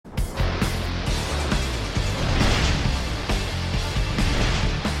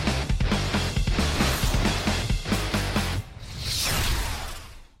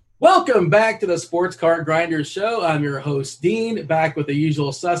Welcome back to the Sports Card Grinders Show. I'm your host, Dean, back with the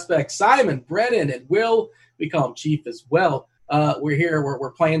usual suspects, Simon, Brennan, and Will. We call him Chief as well. We're here.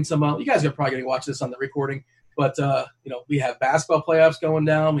 We're playing some. You guys are probably going to watch this on the recording, but we have basketball playoffs going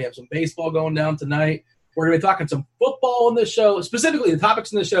down. We have some baseball going down tonight. We're going to be talking some football on this show, specifically the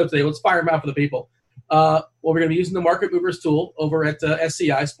topics in the show today. Let's fire them out for the people. We're going to be using the Market Movers tool over at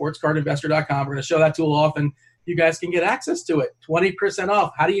SCI, sportscardinvestor.com. We're going to show that tool off, and you guys can get access to it. 20%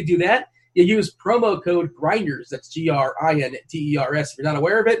 off. How do you do that? You use promo code GRINDERS. That's GRINDERS. If you're not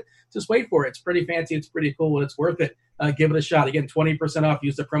aware of it, just wait for it. It's pretty fancy. It's pretty cool, and it's worth it. Give it a shot. Again, 20% off.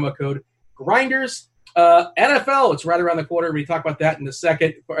 Use the promo code GRINDERS. NFL, it's right around the corner. We talk about that in a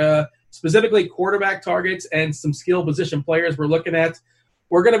second. Specifically, quarterback targets and some skill position players we're looking at.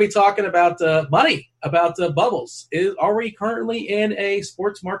 We're going to be talking about money, about bubbles. Are we currently in a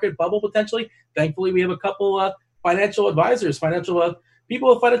sports market bubble potentially? Thankfully, we have a couple financial advisors, people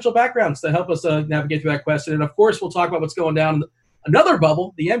with financial backgrounds to help us navigate through that question. And, of course, we'll talk about what's going down in another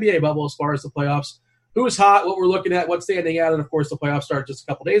bubble, the NBA bubble, as far as the playoffs. Who's hot, what we're looking at, what's standing out. And, of course, the playoffs started just a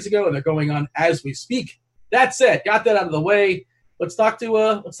couple days ago, and they're going on as we speak. That said, got that out of the way. Let's talk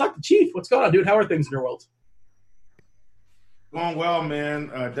to Chief. What's going on, dude? How are things in your world? Going well, man.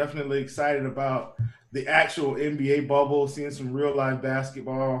 Definitely excited about the actual NBA bubble, seeing some real-life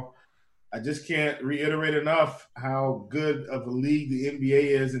basketball. I just can't reiterate enough how good of a league the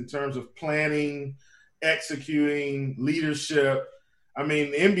NBA is in terms of planning, executing, leadership. I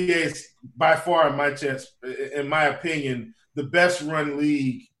mean, the NBA is by far, in my opinion, the best-run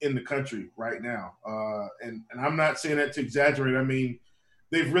league in the country right now. And I'm not saying that to exaggerate. I mean,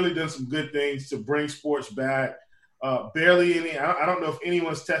 they've really done some good things to bring sports back. Barely any. I don't know if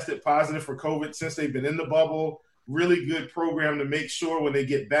anyone's tested positive for COVID since they've been in the bubble. Really good program to make sure when they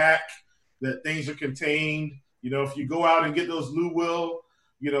get back that things are contained. You know, if you go out and get those Lou Will,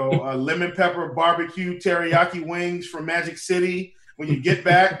 lemon pepper barbecue teriyaki wings from Magic City, when you get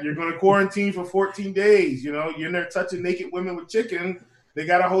back, you're going to quarantine for 14 days. You know, you're in there touching naked women with chicken. They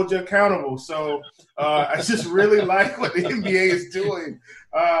got to hold you accountable. So I just really like what the NBA is doing.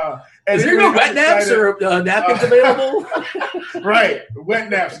 Is there no wet naps or napkins available? Right. Wet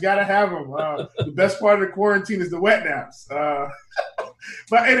naps. Got to have them. The best part of the quarantine is the wet naps.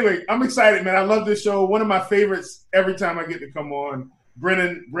 But anyway, I'm excited, man. I love this show. One of my favorites every time I get to come on.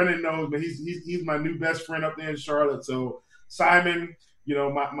 Brennan knows, but he's my new best friend up there in Charlotte. So Simon,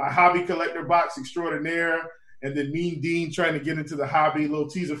 my hobby collector box extraordinaire. And then Mean Dean trying to get into the hobby, little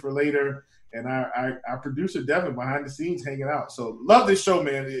teaser for later. And our producer Devin behind the scenes hanging out. So love this show,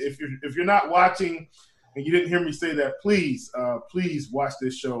 man. If you're not watching and you didn't hear me say that, please watch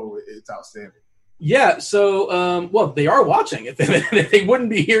this show. It's outstanding. Yeah. So they are watching. If they wouldn't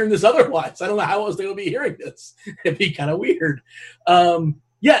be hearing this otherwise, I don't know how else they would be hearing this. It'd be kind of weird.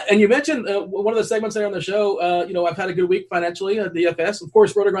 Yeah, and you mentioned one of the segments there on the show, I've had a good week financially at DFS. Of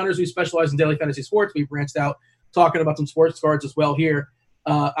course, Roto-Grinders, we specialize in daily fantasy sports. We've branched out talking about some sports cards as well here.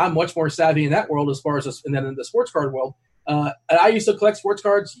 I'm much more savvy in that world as far as and then in the sports card world. And I used to collect sports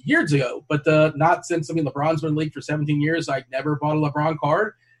cards years ago, but not since. LeBron's been in the league for 17 years. I never bought a LeBron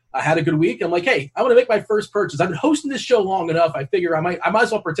card. I had a good week. I'm like, hey, I want to make my first purchase. I've been hosting this show long enough. I figure I might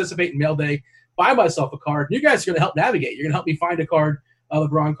as well participate in mail day, buy myself a card. You guys are going to help navigate. You're going to help me find a card.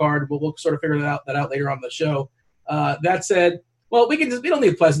 LeBron card. We'll sort of figure that out later on the show. That said, well, we don't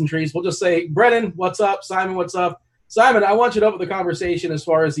need pleasantries. We'll just say, Brennan, what's up? Simon, what's up? Simon, I want you to open the conversation as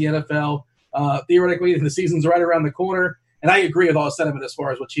far as the NFL. Theoretically, the season's right around the corner, and I agree with all the sentiment as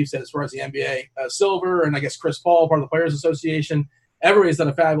far as what Chief said as far as the NBA. Silver and I guess Chris Paul, part of the Players Association, everybody's done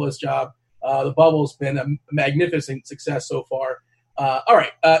a fabulous job. The bubble's been a magnificent success so far. All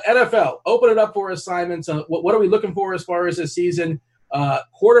right, NFL, open it up for us, Simon. So what are we looking for as far as this season?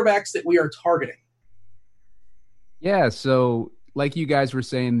 Quarterbacks that we are targeting. Yeah, so like you guys were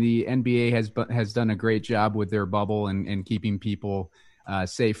saying, the NBA has done a great job with their bubble and keeping people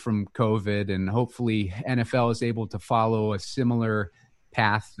safe from COVID, and hopefully NFL is able to follow a similar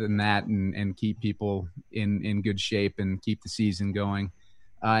path than that and keep people in good shape and keep the season going.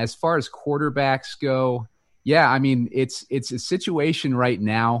 As far as quarterbacks go, yeah, I mean, it's a situation right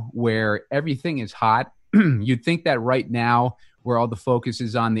now where everything is hot. You'd think that right now, where all the focus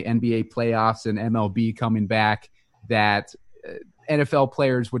is on the NBA playoffs and MLB coming back, that NFL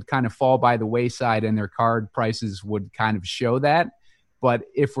players would kind of fall by the wayside and their card prices would kind of show that. But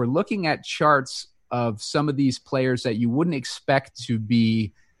if we're looking at charts of some of these players that you wouldn't expect to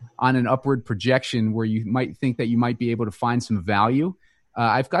be on an upward projection, where you might think that you might be able to find some value,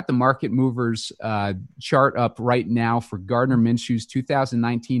 I've got the Market Movers chart up right now for Gardner Minshew's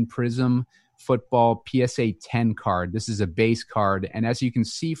 2019 Prism football PSA 10 card. This is a base card. And as you can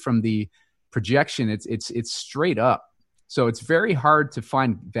see from the projection, it's straight up. So it's very hard to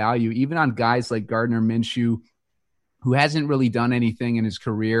find value, even on guys like Gardner Minshew, who hasn't really done anything in his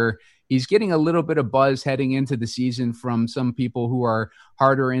career. He's getting a little bit of buzz heading into the season from some people who are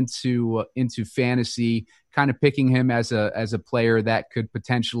harder into fantasy, kind of picking him as a player that could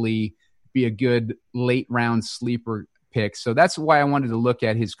potentially be a good late round sleeper pick. So that's why I wanted to look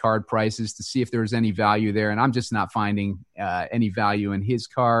at his card prices to see if there was any value there. And I'm just not finding any value in his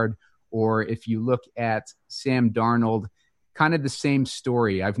card. Or if you look at Sam Darnold, kind of the same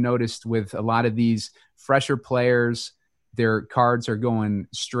story. I've noticed with a lot of these fresher players, their cards are going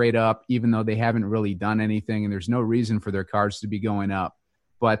straight up, even though they haven't really done anything, and there's no reason for their cards to be going up.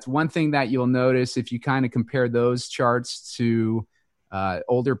 But one thing that you'll notice if you kind of compare those charts to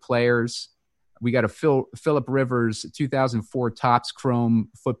older players, we got a Phillip Rivers 2004 Topps Chrome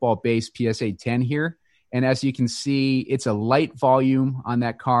football base PSA 10 here. And as you can see, it's a light volume on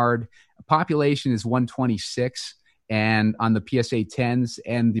that card. Population is 126 and on the PSA 10s,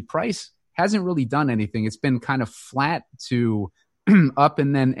 and the price hasn't really done anything. It's been kind of flat to up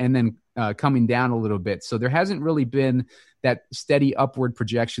and then coming down a little bit. So there hasn't really been that steady upward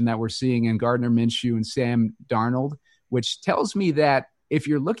projection that we're seeing in Gardner Minshew and Sam Darnold, which tells me that if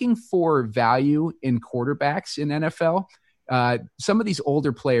you're looking for value in quarterbacks in NFL, some of these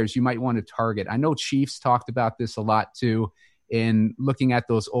older players you might want to target. I know Chiefs talked about this a lot too, in looking at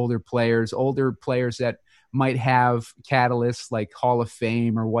those older players that might have catalysts like Hall of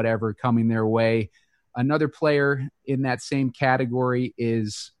Fame or whatever coming their way. Another player in that same category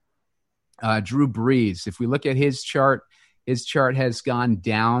is Drew Brees. If we look at his chart has gone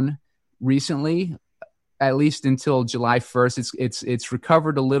down recently, at least until July 1st. It's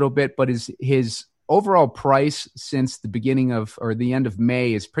recovered a little bit, but his overall price since the beginning of or the end of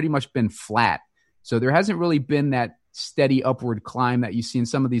May has pretty much been flat. So there hasn't really been that steady upward climb that you see in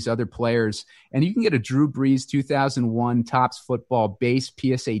some of these other players. And you can get a Drew Brees 2001 Topps football base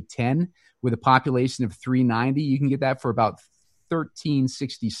PSA 10 with a population of 390. You can get that for about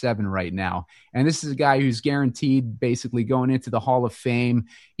 $1,367 right now. And this is a guy who's guaranteed basically going into the Hall of Fame.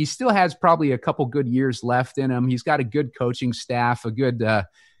 He still has probably a couple good years left in him. He's got a good coaching staff, a good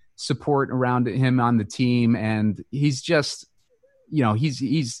support around him on the team. And he's just,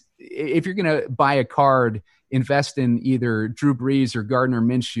 he's if you're going to buy a card, invest in either Drew Brees or Gardner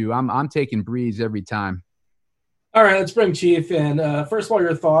Minshew. I'm taking Brees every time. All right, let's bring Chief in. First of all,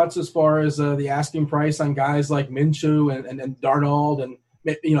 your thoughts as far as the asking price on guys like Minshew and Darnold, and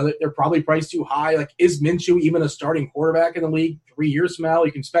they're probably priced too high. Like, is Minshew even a starting quarterback in the league 3 years from now?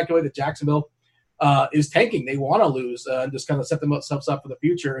 You can speculate that Jacksonville is tanking. They want to lose and just kind of set themselves up for the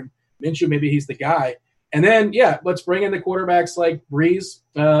future. And Minshew, maybe he's the guy. And then, let's bring in the quarterbacks like Brees.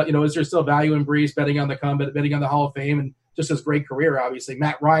 Is there still value in Brees betting on the comeback, betting on the Hall of Fame, and just his great career, obviously.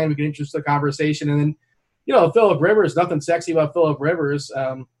 Matt Ryan, we can introduce the conversation. And then, Phillip Rivers, nothing sexy about Phillip Rivers.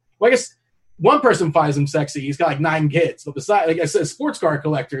 I guess one person finds him sexy. He's got like 9 kids. But besides, like I said, sports card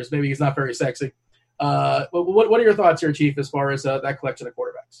collectors, maybe he's not very sexy. What are your thoughts here, Chief, as far as that collection of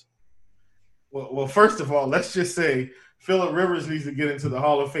quarterbacks? Well, first of all, let's just say Phillip Rivers needs to get into the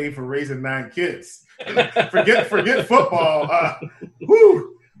Hall of Fame for raising 9 kids. forget football.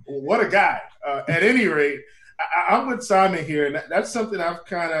 What a guy. At any rate, I'm with Simon here, and that's something I've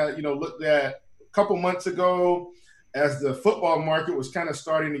kind of looked at a couple months ago as the football market was kind of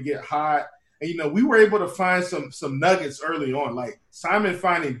starting to get hot. And we were able to find some nuggets early on, like Simon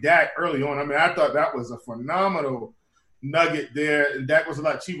finding Dak early on. I mean, I thought that was a phenomenal nugget there, and Dak was a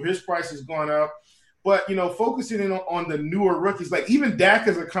lot cheaper. His price is going up. But, focusing in on the newer rookies, like even Dak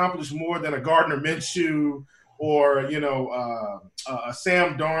has accomplished more than a Gardner Minshew or, a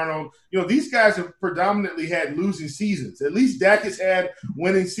Sam Darnold. These guys have predominantly had losing seasons. At least Dak has had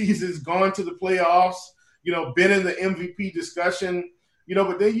winning seasons, gone to the playoffs, been in the MVP discussion.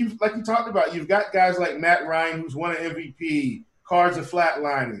 But then like you talked about, you've got guys like Matt Ryan, who's won an MVP, cards are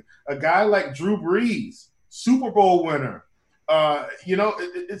flatlining. A guy like Drew Brees, Super Bowl winner.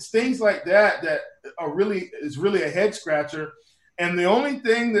 It's things like that is really a head scratcher. And the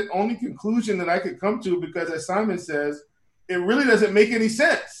only conclusion that I could come to, because as Simon says, it really doesn't make any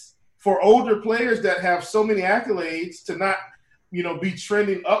sense for older players that have so many accolades to not, be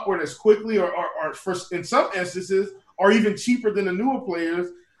trending upward as quickly or for, in some instances, or even cheaper than the newer players.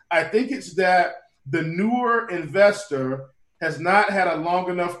 I think it's that the newer investor has not had a long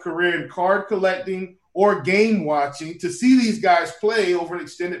enough career in card collecting or game watching to see these guys play over an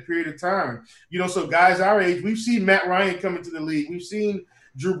extended period of time. So guys our age, we've seen Matt Ryan come into the league. We've seen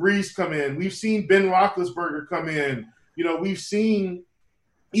Drew Brees come in. We've seen Ben Roethlisberger come in. We've seen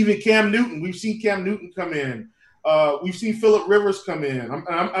Even Cam Newton, we've seen Cam Newton come in. We've seen Phillip Rivers come in.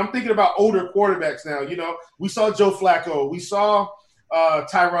 I'm thinking about older quarterbacks now. We saw Joe Flacco. We saw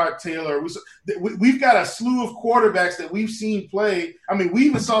Tyrod Taylor. We've got a slew of quarterbacks that we've seen play. I mean, we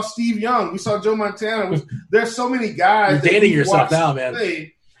even saw Steve Young. We saw Joe Montana. There's so many guys. You're dating yourself now, man.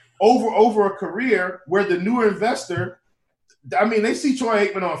 Play over a career where the newer investor, I mean, they see Troy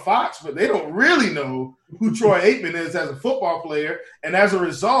Aikman on Fox, but they don't really know who Troy Aikman is as a football player. And as a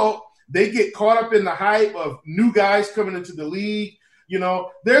result, they get caught up in the hype of new guys coming into the league.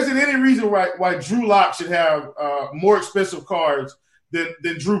 There isn't any reason why Drew Lock should have more expensive cards than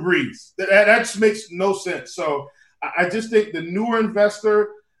Drew Brees. That just makes no sense. So I just think the newer investor,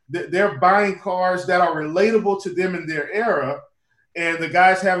 they're buying cars that are relatable to them in their era, and the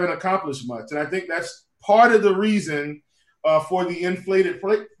guys haven't accomplished much. And I think that's part of the reason for the inflated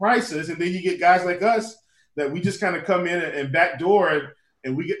prices. And then you get guys like us that we just kind of come in and backdoor it,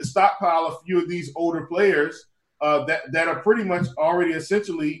 and we get to stockpile a few of these older players that are pretty much already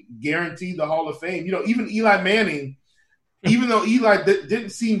essentially guaranteed the Hall of Fame. Even Eli Manning, even though Eli didn't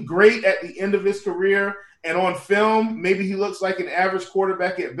seem great at the end of his career, and on film, maybe he looks like an average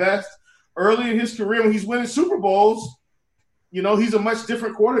quarterback at best, early in his career when he's winning Super Bowls, he's a much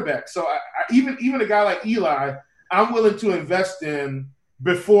different quarterback. So even a guy like Eli, I'm willing to invest in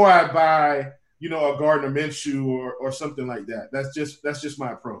before I buy a Gardner Minshew or something like that. That's just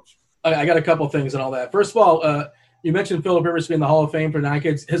my approach. I got a couple things and all that. First of all, you mentioned Phillip Rivers being in the Hall of Fame for 9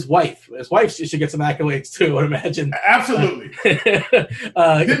 kids. His wife should get some accolades too, I would imagine. Absolutely.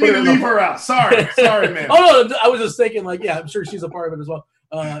 Didn't mean to leave her out. Sorry, man. Oh, no, I was just thinking, I'm sure she's a part of it as well.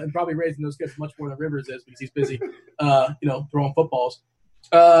 And probably raising those kids much more than Rivers is because he's busy, throwing footballs.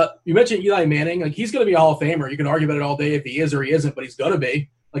 You mentioned Eli Manning. He's going to be a Hall of Famer. You can argue about it all day if he is or he isn't, but he's going to be.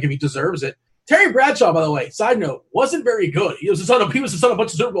 If he deserves it. Terry Bradshaw, by the way, side note, wasn't very good. He was the son of a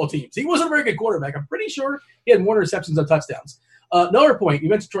bunch of Super Bowl teams. He wasn't a very good quarterback. I'm pretty sure he had more interceptions than touchdowns. Another point, you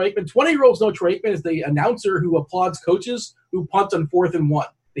mentioned Troy Aikman. 20-year-olds know Troy Aikman is the announcer who applauds coaches who punt on 4th and 1.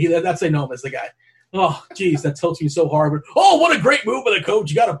 That's they know him as the guy. Oh, geez, that tilts me so hard. But, what a great move by the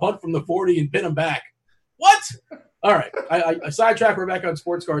coach. You got to punt from the 40 and pin him back. What? All right. I sidetrack. We're back on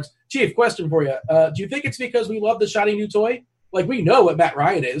sports cards. Chief, question for you. Do you think it's because we love the shiny new toy? We know what Matt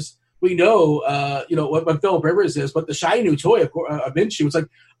Ryan is. We know, what Phillip Rivers is, but the shiny new toy of Minshew, it's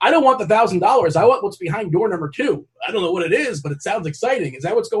I don't want the $1,000. I want what's behind door number 2. I don't know what it is, but it sounds exciting. Is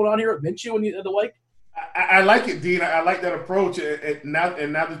that what's going on here at Minshew and the like? I like it, Dean. I like that approach. And now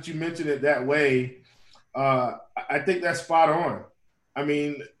that you mention it that way, I think that's spot on. I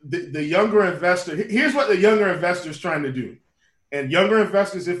mean, the younger investor, here's what the younger investor is trying to do. And younger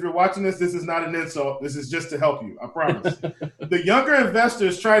investors, if you're watching this is not an insult. This is just to help you. I promise. The younger investor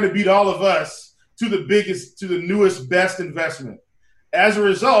is trying to beat all of us to the newest, best investment. As a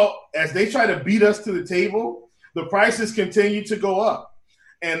result, as they try to beat us to the table, the prices continue to go up.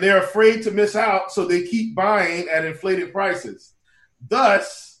 And they're afraid to miss out, so they keep buying at inflated prices.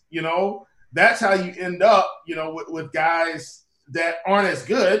 Thus, that's how you end up, with guys that aren't as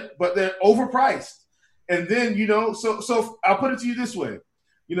good, but they're overpriced. And then, so I'll put it to you this way.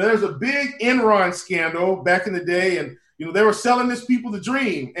 There's a big Enron scandal back in the day, and, they were selling this people the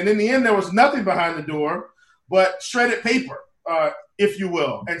dream. And in the end, there was nothing behind the door but shredded paper, if you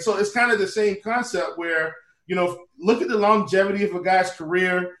will. And so it's kind of the same concept where, look at the longevity of a guy's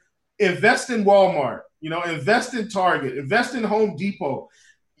career, invest in Walmart, invest in Target, invest in Home Depot,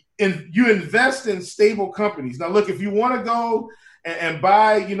 and you invest in stable companies. Now, look, if you want to go and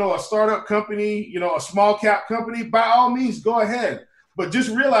buy, a startup company, a small cap company, by all means, go ahead. But just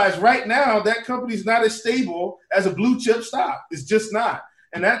realize right now that company is not as stable as a blue chip stock. It's just not.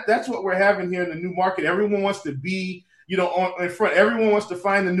 And that's what we're having here in the new market. Everyone wants to be, in front. Everyone wants to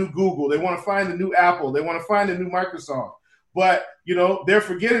find the new Google. They want to find the new Apple. They want to find the new Microsoft. But, they're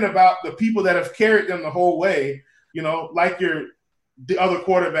forgetting about the people that have carried them the whole way, like the other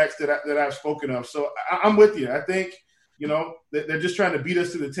quarterbacks that I've spoken of. So I'm with you. I think, they're just trying to beat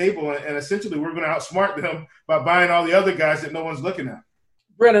us to the table, and essentially we're going to outsmart them by buying all the other guys that no one's looking at.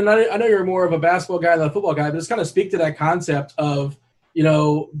 Brandon, I know you're more of a basketball guy than a football guy, but just kind of speak to that concept of,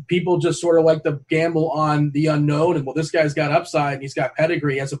 people just sort of like to gamble on the unknown, and, well, this guy's got upside and he's got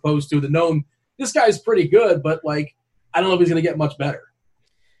pedigree, as opposed to the known, this guy's pretty good, but, I don't know if he's going to get much better.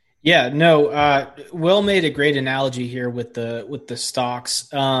 Yeah, no, Will made a great analogy here with the stocks.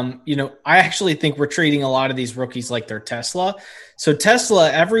 I actually think we're treating a lot of these rookies like they're Tesla. So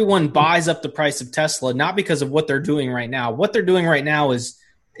Tesla, everyone buys up the price of Tesla, not because of what they're doing right now. What they're doing right now is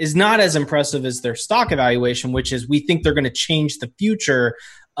not as impressive as their stock evaluation, which is we think they're going to change the future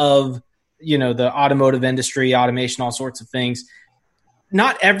of, the automotive industry, automation, all sorts of things.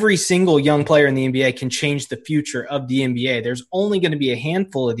 not every single young player in the NBA can change the future of the NBA. There's only going to be a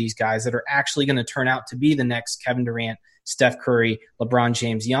handful of these guys that are actually going to turn out to be the next Kevin Durant, Steph Curry, LeBron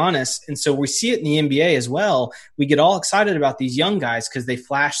James, Giannis. And so we see it in the NBA as well. We get all excited about these young guys because they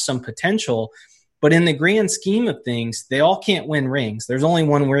flash some potential. But in the grand scheme of things, they all can't win rings. There's only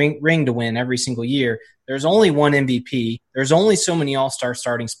one ring to win every single year. There's only one MVP. There's only so many all-star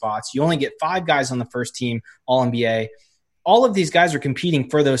starting spots. You only get 5 guys on the first team, All-NBA. All of these guys are competing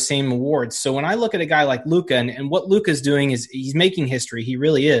for those same awards. So when I look at a guy like Luka, and what Luka's doing is he's making history. He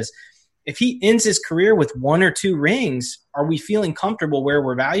really is. If he ends his career with 1 or 2 rings, are we feeling comfortable where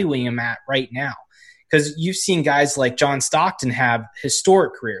we're valuing him at right now? Because you've seen guys like John Stockton have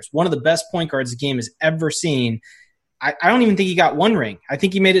historic careers. One of the best point guards the game has ever seen. I don't even think he got 1 ring. I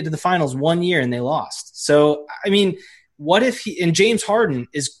think he made it to the finals 1 year and they lost. So, I mean, what if and James Harden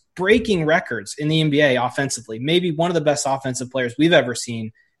is breaking records in the NBA offensively, maybe one of the best offensive players we've ever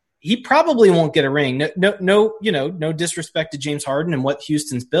seen. He probably won't get a ring. No disrespect to James Harden and what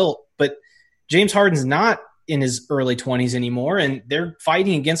Houston's built, but James Harden's not in his early 20s anymore, and they're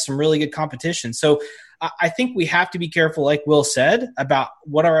fighting against some really good competition. So I think we have to be careful, like Will said, about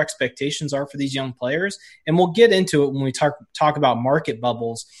what our expectations are for these young players, and we'll get into it when we talk about market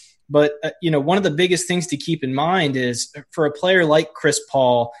bubbles. But one of the biggest things to keep in mind is for a player like Chris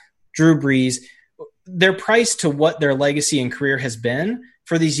Paul, Drew Brees, they're priced to what their legacy and career has been.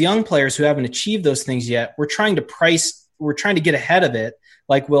 For these young players who haven't achieved those things yet, we're trying to get ahead of it.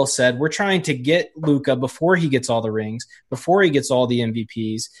 Like Will said, we're trying to get Luka before he gets all the rings, before he gets all the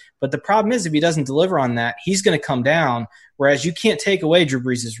MVPs. But the problem is if he doesn't deliver on that, he's going to come down, whereas you can't take away Drew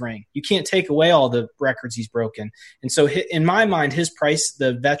Brees' ring. You can't take away all the records he's broken. And so in my mind, his price,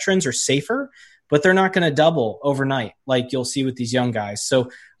 the veterans are safer, but they're not going to double overnight like you'll see with these young guys.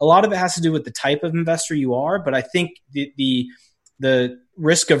 So a lot of it has to do with the type of investor you are, but I think the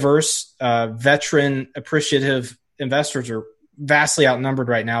risk-averse, veteran appreciative investors are vastly outnumbered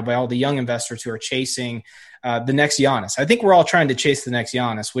right now by all the young investors who are chasing the next Giannis. I think we're all trying to chase the next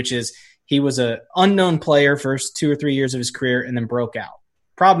Giannis, which is he was an unknown player first 2 or 3 years of his career and then broke out.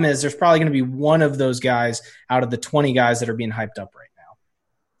 Problem is there's probably going to be one of those guys out of the 20 guys that are being hyped up right now.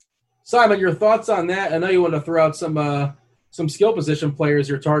 Simon, your thoughts on that? I know you want to throw out some skill position players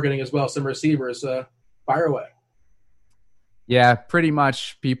you're targeting as well, some receivers. Fire away. Yeah, pretty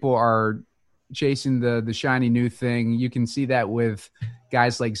much people are chasing the shiny new thing. You can see that with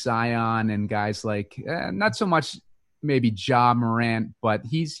guys like Zion and guys like not so much maybe Ja Morant, but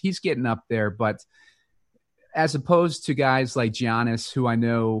he's getting up there. But as opposed to guys like Giannis, who I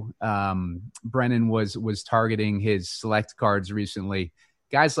know Brennan was targeting his select cards recently,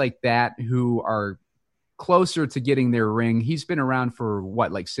 guys like that who are closer to getting their ring. He's been around for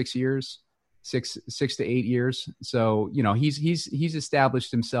like 6 years. 6 to 8 years. So, he's established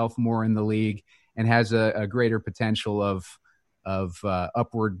himself more in the league and has a greater potential of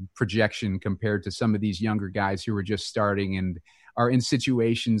upward projection compared to some of these younger guys who are just starting and are in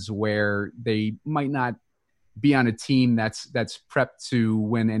situations where they might not be on a team that's prepped to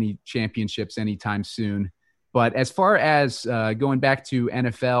win any championships anytime soon. But as far as going back to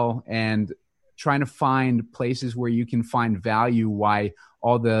NFL and trying to find places where you can find value, why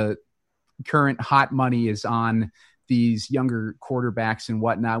all the current hot money is on these younger quarterbacks and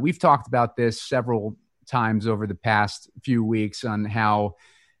whatnot. We've talked about this several times over the past few weeks on how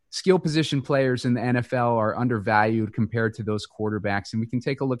skill position players in the NFL are undervalued compared to those quarterbacks. And we can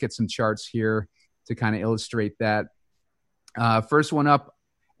take a look at some charts here to kind of illustrate that. First one up,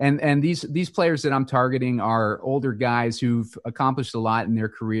 and these players that I'm targeting are older guys who've accomplished a lot in their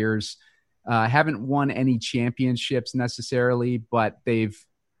careers, haven't won any championships necessarily, but they've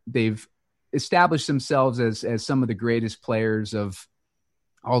established themselves as some of the greatest players of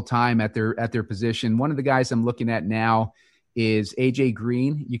all time at their position. One of the guys I'm looking at now is AJ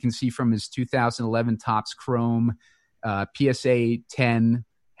Green. You can see from his 2011 Topps Chrome PSA 10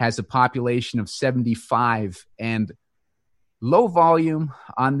 has a population of 75 and low volume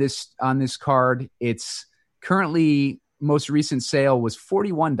on this card. It's currently most recent sale was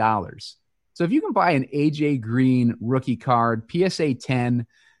 $41. So if you can buy an AJ Green rookie card, PSA 10,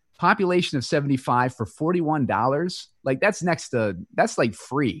 population of 75 for $41, like that's like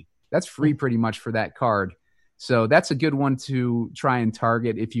free. That's free pretty much for that card. So that's a good one to try and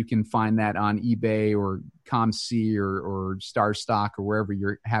target if you can find that on eBay or ComC or Star Stock or wherever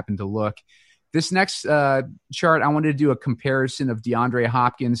you happen to look. This next chart, I wanted to do a comparison of DeAndre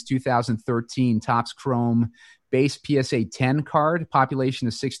Hopkins' 2013 Topps Chrome base PSA 10 card, population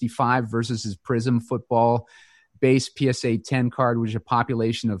of 65 versus his Prism Football base PSA 10 card, which is a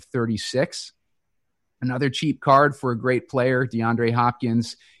population of 36. Another cheap card for a great player, DeAndre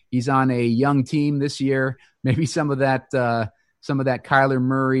Hopkins. He's on a young team this year. Maybe some of that Kyler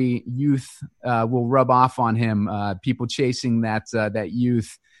Murray youth will rub off on him. People chasing that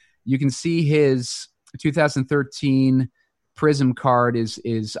youth. You can see his 2013 Prism card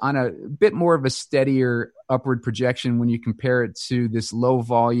is on a bit more of a steadier upward projection when you compare it to this low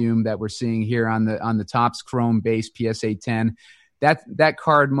volume that we're seeing here on the Topps Chrome base PSA 10. That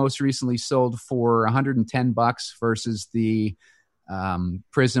card most recently sold for $110 versus the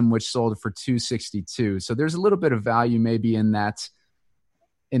Prism, which sold for $262. So there's a little bit of value maybe in that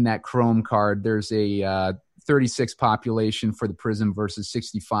Chrome card. There's a 36 population for the Prism versus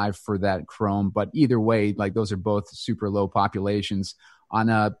 65 for that Chrome. But either way, like those are both super low populations. On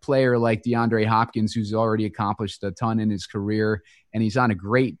a player like DeAndre Hopkins, who's already accomplished a ton in his career, and he's on a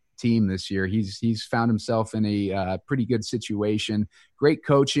great team this year. He's found himself in a pretty good situation. Great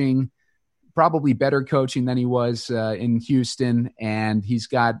coaching, probably better coaching than he was in Houston, and he's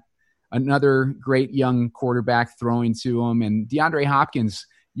got another great young quarterback throwing to him. And DeAndre Hopkins,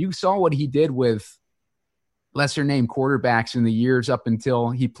 you saw what he did with lesser name quarterbacks in the years up until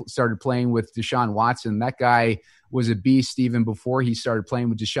he started playing with Deshaun Watson. That guy was a beast even before he started playing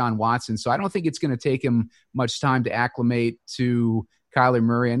with Deshaun Watson. So I don't think it's going to take him much time to acclimate to Kyler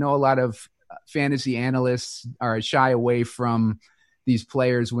Murray. I know a lot of fantasy analysts are shy away from these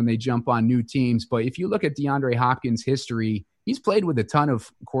players when they jump on new teams. But if you look at DeAndre Hopkins' history, he's played with a ton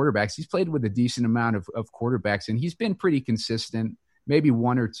of quarterbacks. He's played with a decent amount of quarterbacks, and he's been pretty consistent. Maybe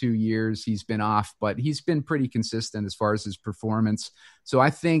 1 or 2 years he's been off, but he's been pretty consistent as far as his performance. So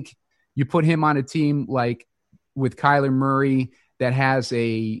I think you put him on a team like with Kyler Murray that has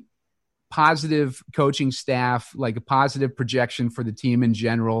a positive coaching staff, like a positive projection for the team in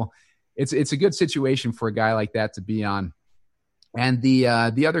general. It's a good situation for a guy like that to be on. And the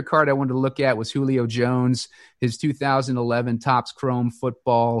other card I wanted to look at was Julio Jones, his 2011 Topps Chrome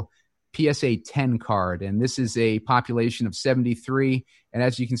Football PSA 10 card. And this is a population of 73. And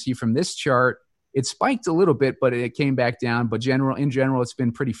as you can see from this chart, it spiked a little bit, but it came back down. But in general, it's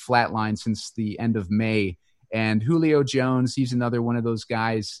been pretty flatlined since the end of May. And Julio Jones, he's another one of those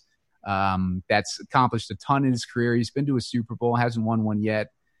guys that's accomplished a ton in his career. He's been to a Super Bowl, hasn't won one yet.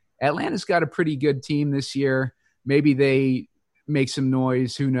 Atlanta's got a pretty good team this year. Maybe they make some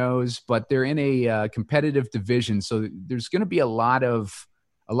noise, who knows? But they're in a competitive division, so there's going to be a lot of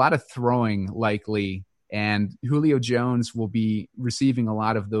throwing likely, and Julio Jones will be receiving a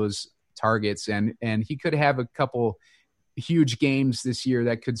lot of those targets, and he could have a couple huge games this year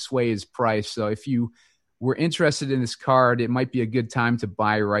that could sway his price. So if you were interested in this card, it might be a good time to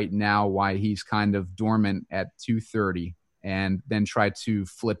buy right now while he's kind of dormant at 230, and then try to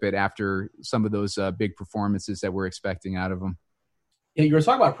flip it after some of those big performances that we're expecting out of him. Yeah, you were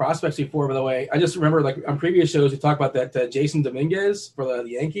talking about prospects before, by the way. I just remember, like, on previous shows, we talked about that Jason Dominguez for the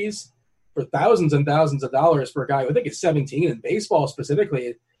Yankees for thousands and thousands of dollars for a guy who I think is 17 in baseball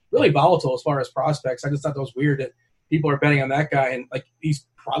specifically. Really volatile as far as prospects. I just thought that was weird that people are betting on that guy. And, like, he's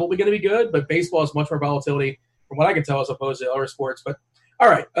probably going to be good, but baseball has much more volatility from what I can tell as opposed to other sports. But, all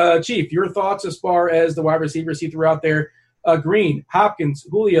right, Chief, your thoughts as far as the wide receivers you threw out there. Green, Hopkins,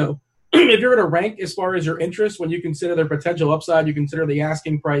 Julio. If you're going to rank as far as your interest, when you consider their potential upside, you consider the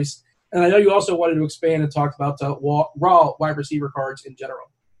asking price. And I know you also wanted to expand and talk about raw wide receiver cards in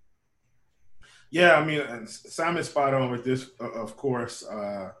general. Yeah, I mean, Simon's spot on with this, of course.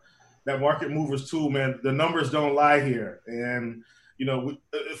 That market movers tool, man, the numbers don't lie here. And, you know,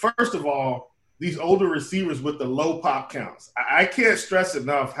 first of all, these older receivers with the low pop counts, I can't stress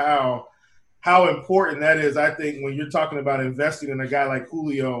enough how important that is, I think, when you're talking about investing in a guy like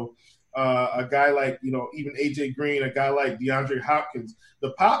Julio, a guy like, you know, even A.J. Green, a guy like DeAndre Hopkins.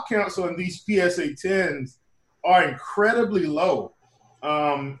 The pop counts on these PSA 10s are incredibly low.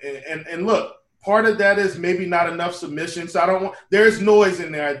 And look, part of that is maybe not enough submission. So there's noise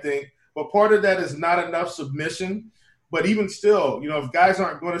in there, I think, but part of that is not enough submission. But even still, you know, if guys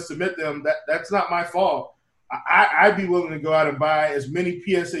aren't going to submit them, that's not my fault. I'd be willing to go out and buy as many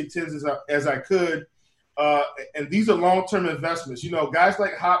PSA 10s as I could. And these are long-term investments. You know, guys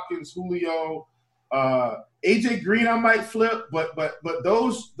like Hopkins, Julio, AJ Green, I might flip, but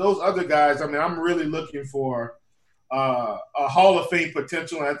those other guys, I mean, I'm really looking for a Hall of Fame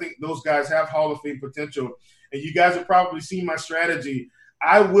potential, and I think those guys have Hall of Fame potential. And you guys have probably seen my strategy.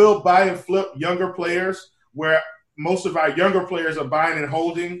 I will buy and flip younger players where most of our younger players are buying and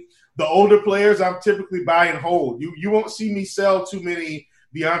holding. The older players, I'm typically buy and hold. You won't see me sell too many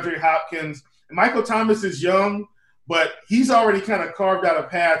DeAndre Hopkins. Michael Thomas is young, but he's already kind of carved out a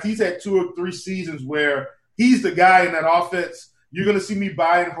path. He's had 2 or 3 seasons where he's the guy in that offense. You're going to see me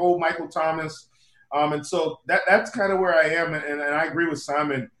buy and hold Michael Thomas. And so that's kind of where I am. And I agree with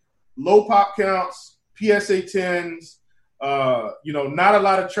Simon. Low pop counts, PSA 10s, not a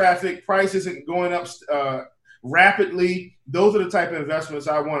lot of traffic. Price isn't going up rapidly. Those are the type of investments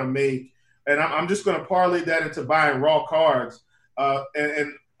I want to make. And I'm just going to parlay that into buying raw cards.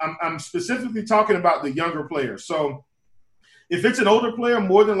 And I'm specifically talking about the younger players. So if it's an older player,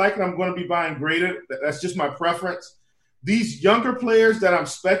 more than likely I'm going to be buying graded. That's just my preference. These younger players that I'm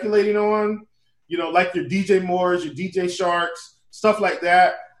speculating on, like your DJ Moores, your DJ Sharks, stuff like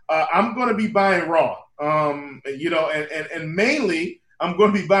that, I'm going to be buying raw. And mainly I'm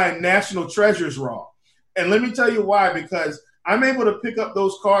going to be buying National Treasures raw. And let me tell you why, because I'm able to pick up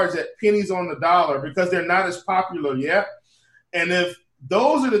those cards at pennies on the dollar because they're not as popular yet. And if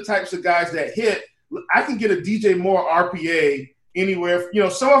those are the types of guys that hit, I can get a DJ Moore RPA anywhere.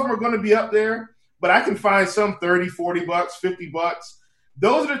 Some of them are going to be up there, but I can find some $30, $40, $50.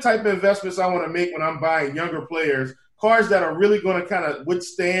 Those are the type of investments I want to make when I'm buying younger players, cards that are really going to kind of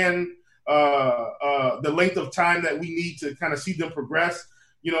withstand the length of time that we need to kind of see them progress.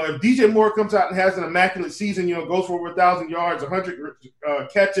 If DJ Moore comes out and has an immaculate season, goes for over 1,000 yards, 100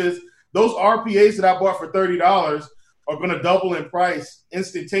 catches, those RPAs that I bought for $30 are going to double in price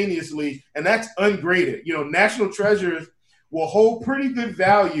instantaneously, and that's ungraded. National Treasures will hold pretty good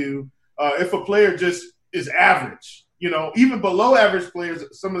value if a player just is average. Even below average players,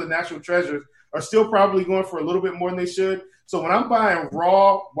 some of the National Treasures are still probably going for a little bit more than they should. So when I'm buying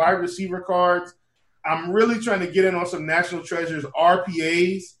raw wide receiver cards, I'm really trying to get in on some National Treasures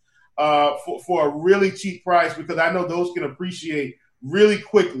RPAs for a really cheap price because I know those can appreciate really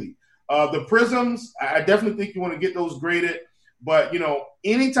quickly. The Prisms, I definitely think you want to get those graded. But,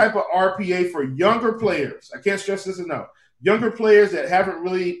 any type of RPA for younger players, I can't stress this enough, younger players that haven't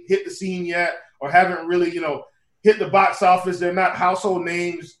really hit the scene yet or haven't really, hit the box office, they're not household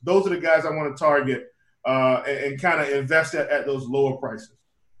names, those are the guys I want to target and kind of invest at those lower prices.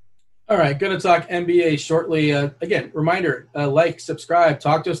 All right, going to talk NBA shortly. Again, reminder, like, subscribe,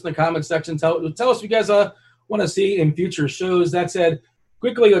 talk to us in the comment section. Tell us what you guys want to see in future shows. That said,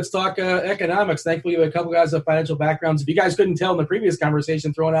 quickly, let's talk economics. Thankfully, we have a couple guys with financial backgrounds. If you guys couldn't tell in the previous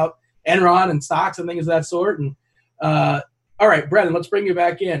conversation, throwing out Enron and stocks and things of that sort. And all right, Brennan, let's bring you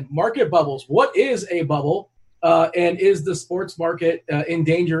back in. Market bubbles. What is a bubble? And is the sports market in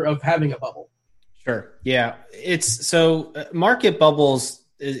danger of having a bubble? Sure. Yeah. Market bubbles,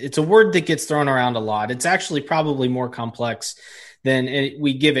 it's a word that gets thrown around a lot. It's actually probably more complex than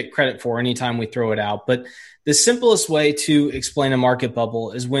we give it credit for anytime we throw it out. But the simplest way to explain a market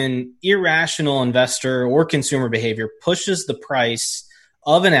bubble is when irrational investor or consumer behavior pushes the price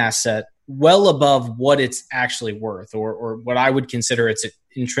of an asset well above what it's actually worth or what I would consider its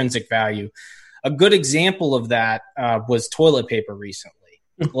intrinsic value. A good example of that was toilet paper recently.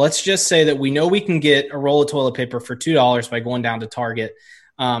 Let's just say that we know we can get a roll of toilet paper for $2 by going down to Target.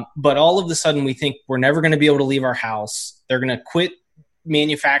 But all of a sudden we think we're never going to be able to leave our house. They're going to quit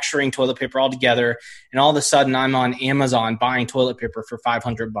manufacturing toilet paper altogether. And all of a sudden I'm on Amazon buying toilet paper for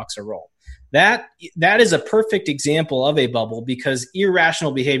 $500 a roll. That is a perfect example of a bubble because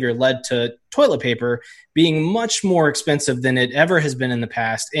irrational behavior led to toilet paper being much more expensive than it ever has been in the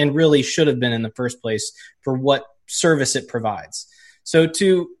past and really should have been in the first place for what service it provides. So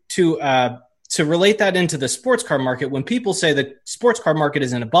to relate that into the sports card market, when people say the sports card market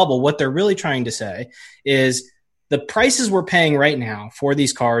is in a bubble, what they're really trying to say is the prices we're paying right now for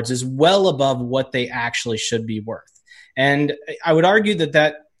these cards is well above what they actually should be worth. And I would argue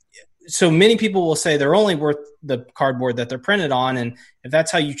that so many people will say they're only worth the cardboard that they're printed on. And if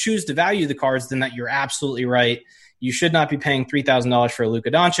that's how you choose to value the cards, then that you're absolutely right. You should not be paying $3,000 for a Luka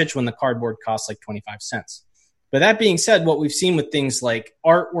Doncic when the cardboard costs like 25 cents. But that being said, what we've seen with things like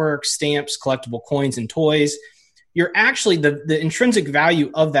artwork, stamps, collectible coins, and toys, you're actually the intrinsic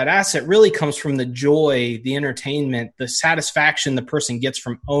value of that asset really comes from the joy, the entertainment, the satisfaction the person gets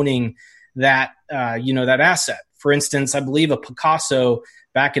from owning that, that asset. For instance, I believe a Picasso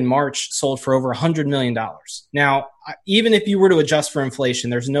back in March sold for over $100 million. Now, even if you were to adjust for inflation,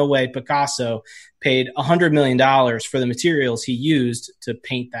 there's no way Picasso paid $100 million for the materials he used to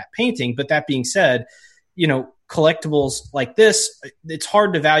paint that painting. But that being said, collectibles like this, it's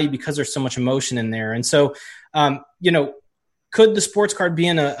hard to value because there's so much emotion in there. And so, could the sports card be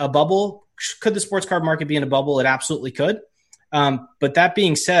in a bubble? Could the sports card market be in a bubble? It absolutely could. But that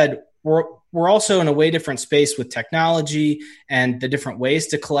being said, we're also in a way different space with technology and the different ways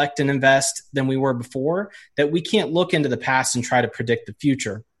to collect and invest than we were before, that we can't look into the past and try to predict the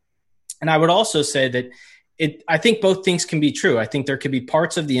future. And I would also say that I think both things can be true. I think there could be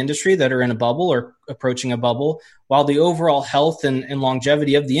parts of the industry that are in a bubble or approaching a bubble, while the overall health and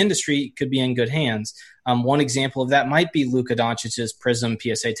longevity of the industry could be in good hands. One example of that might be Luka Doncic's Prism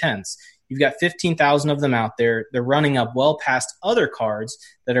PSA 10s. You've got 15,000 of them out there. They're running up well past other cards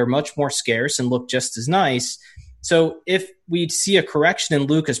that are much more scarce and look just as nice. So if we see a correction in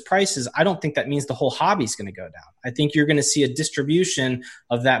Luka's prices, I don't think that means the whole hobby is going to go down. I think you're going to see a distribution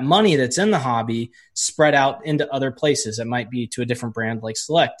of that money that's in the hobby spread out into other places. It might be to a different brand like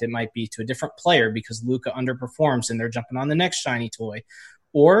Select. It might be to a different player because Luka underperforms and they're jumping on the next shiny toy.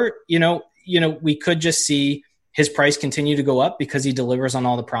 Or, we could just see his price continue to go up because he delivers on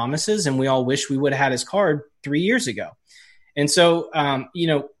all the promises, and we all wish we would have had his card 3 years ago. And so,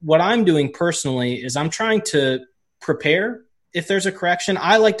 what I'm doing personally is I'm trying to prepare if there's a correction.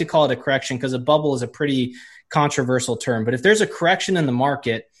 I like to call it a correction because a bubble is a pretty controversial term. But if there's a correction in the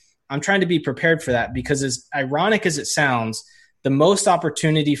market, I'm trying to be prepared for that, because as ironic as it sounds, the most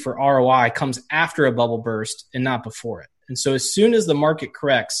opportunity for ROI comes after a bubble burst and not before it. And so as soon as the market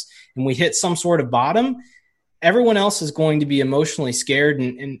corrects and we hit some sort of bottom, everyone else is going to be emotionally scared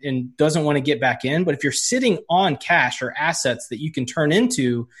and doesn't want to get back in. But if you're sitting on cash or assets that you can turn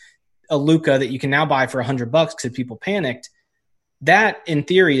into a Luka that you can now buy for $100 because people panicked, that in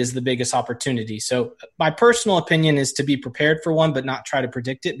theory is the biggest opportunity. So my personal opinion is to be prepared for one, but not try to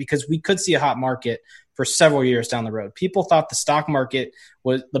predict it, because we could see a hot market for several years down the road. People thought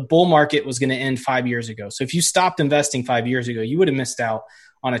the bull market was going to end 5 years ago. So if you stopped investing 5 years ago, you would have missed out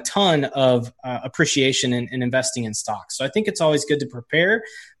on a ton of appreciation in investing in stocks. So I think it's always good to prepare,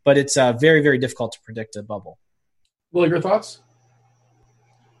 but it's very, very difficult to predict a bubble. Will, your thoughts?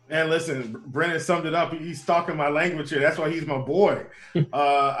 Man, listen, Brennan summed it up. He's talking my language here. That's why he's my boy.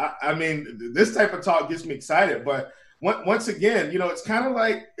 I mean, this type of talk gets me excited. But once again, it's kind of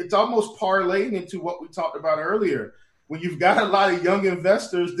like it's almost parlaying into what we talked about earlier. When you've got a lot of young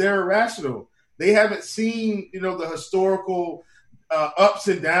investors, they're irrational. They haven't seen, the historical ups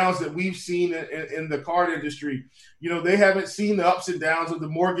and downs that we've seen in the card industry. They haven't seen the ups and downs of the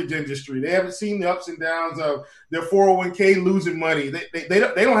mortgage industry. They haven't seen the ups and downs of their 401k losing money. They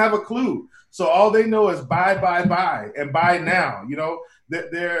don't have a clue. So all they know is buy, and buy now.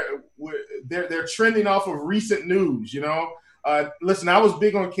 They're trending off of recent news. Listen, I was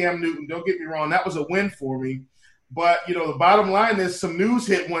big on Cam Newton. Don't get me wrong. That was a win for me. But, the bottom line is some news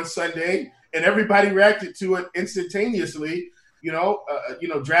hit one Sunday and everybody reacted to it instantaneously.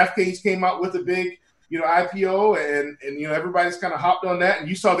 DraftKings came out with a big, IPO and everybody's kind of hopped on that, and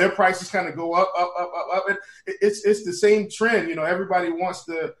you saw their prices kind of go up. And it's the same trend. Everybody wants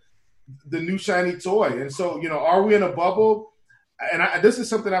the new shiny toy. And so, are we in a bubble? And this is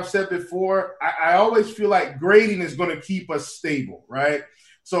something I've said before. I always feel like grading is going to keep us stable, right?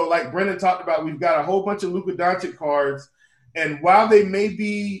 So like Brendan talked about, we've got a whole bunch of Luka Doncic cards, and while they may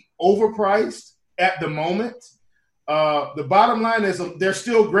be overpriced at the moment, the bottom line is they're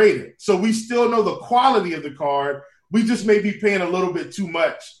still graded. So we still know the quality of the card. We just may be paying a little bit too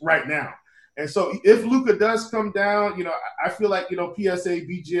much right now. And so if Luka does come down, I feel like, PSA,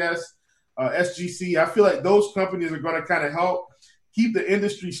 BGS, SGC, I feel like those companies are going to kind of help keep the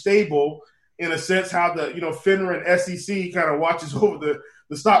industry stable in a sense, how the, FINRA and SEC kind of watches over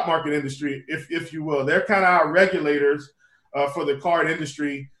the stock market industry, if you will. They're kind of our regulators for the card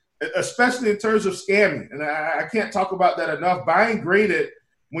industry, especially in terms of scamming. And I can't talk about that enough. Buying graded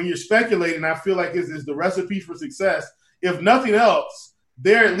when you're speculating, I feel like is the recipe for success. If nothing else,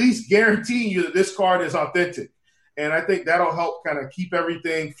 they're at least guaranteeing you that this card is authentic. And I think that'll help kind of keep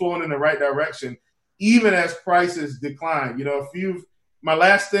everything flowing in the right direction, even as prices decline. My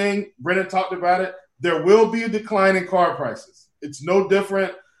last thing, Brennan talked about it, there will be a decline in card prices. It's no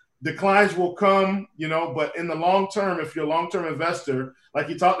different. Declines will come, but in the long term, if you're a long-term investor, like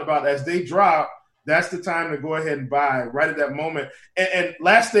you talked about, as they drop, that's the time to go ahead and buy right at that moment. And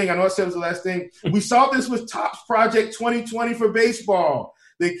last thing, I know I said it was the last thing, we saw this with Topps Project 2020 for baseball.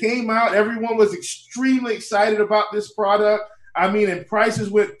 They came out, everyone was extremely excited about this product. And prices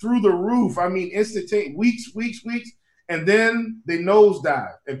went through the roof. Instantaneous, weeks, and then they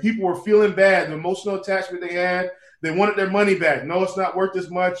nosedived. And people were feeling bad, the emotional attachment they had. They wanted their money back. No, it's not worth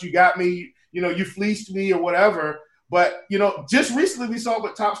as much. You got me, you fleeced me or whatever. But, just recently we saw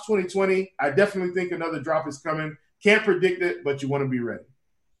with Topps 2020. I definitely think another drop is coming. Can't predict it, but you want to be ready.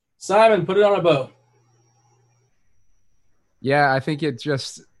 Simon, put it on a bow. Yeah, I think it's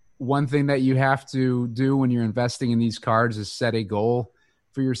just one thing that you have to do when you're investing in these cards is set a goal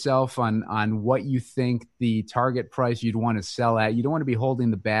for yourself on what you think the target price you'd want to sell at. You don't want to be holding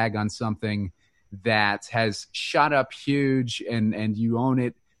the bag on something that has shot up huge and you own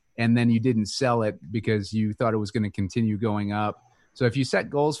it and then you didn't sell it because you thought it was going to continue going up. So if you set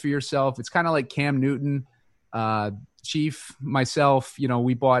goals for yourself, it's kind of like Cam Newton, Chief, myself,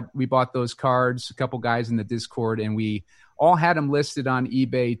 we bought those cards, a couple guys in the Discord, and we all had them listed on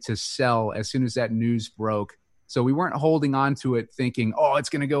eBay to sell as soon as that news broke. So we weren't holding on to it thinking, oh, it's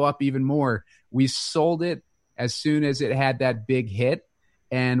going to go up even more. We sold it as soon as it had that big hit,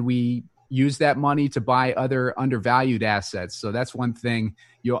 and we used that money to buy other undervalued assets. So that's one thing.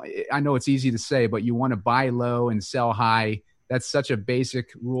 I know it's easy to say, but you want to buy low and sell high. That's such a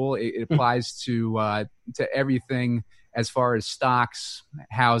basic rule. It applies to everything as far as stocks,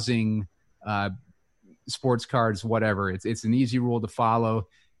 housing, sports cards, whatever. It's an easy rule to follow,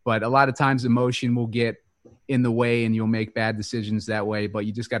 but a lot of times emotion will get in the way and you'll make bad decisions that way, but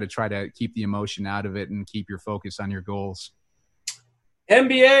you just got to try to keep the emotion out of it and keep your focus on your goals.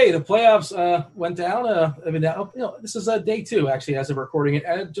 NBA, the playoffs went down. This is day 2, actually, as of recording it.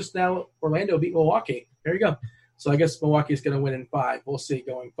 And just now, Orlando beat Milwaukee. There you go. So I guess Milwaukee is going to win in 5. We'll see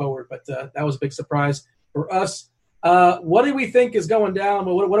going forward. But that was a big surprise for us. What do we think is going down?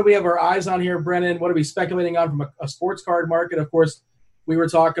 What do we have our eyes on here, Brennan? What are we speculating on from a sports card market? Of course, we were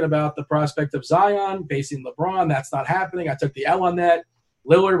talking about the prospect of Zion facing LeBron. That's not happening. I took the L on that.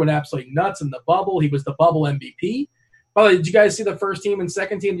 Lillard went absolutely nuts in the bubble. He was the bubble MVP. By the way, did you guys see the first team and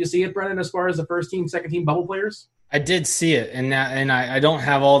second team? Did you see it, Brennan, as far as the first team, second team bubble players? I did see it, and I don't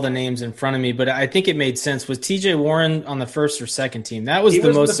have all the names in front of me, but I think it made sense. Was TJ Warren on the first or second team? That was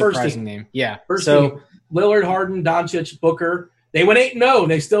the most surprising name. Yeah. First team. Lillard, Harden, Doncic, Booker. They went 8-0.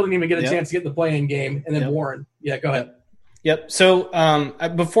 They still didn't even get a chance to get the play-in game. And then Warren. Yeah, go ahead. Yep. So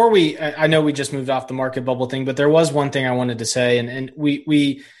before I know we just moved off the market bubble thing, but there was one thing I wanted to say, and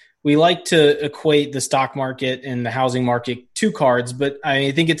we like to equate the stock market and the housing market to cards, but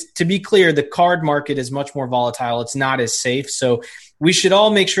I think it's, to be clear, the card market is much more volatile. It's not as safe. So we should all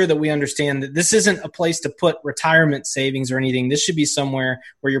make sure that we understand that this isn't a place to put retirement savings or anything. This should be somewhere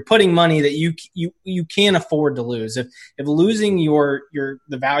where you're putting money that you can't afford to lose. If losing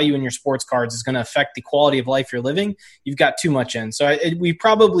the value in your sports cards is going to affect the quality of life you're living, you've got too much in. So we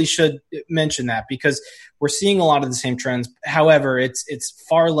probably should mention that because we're seeing a lot of the same trends. However, it's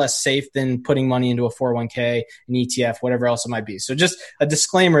far less safe than putting money into a 401k, an ETF, whatever else it might be. So just a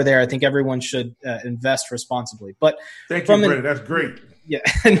disclaimer there. I think everyone should invest responsibly. But thank you, Brandon. That's great. Yeah,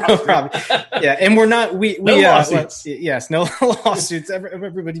 no problem. Yeah, and we're not. We no lawsuits. Yes, no lawsuits.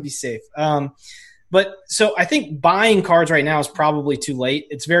 Everybody be safe. But so I think buying cards right now is probably too late.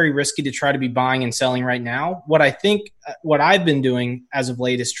 It's very risky to try to be buying and selling right now. What I've been doing as of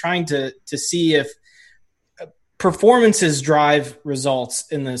late is trying to see if performances drive results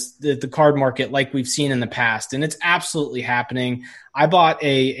in the card market like we've seen in the past. And it's absolutely happening. I bought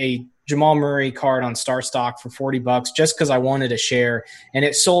a Jamal Murray card on Star Stock for $40 just because I wanted a share, and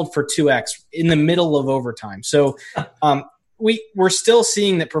it sold for 2x in the middle of overtime. So we're still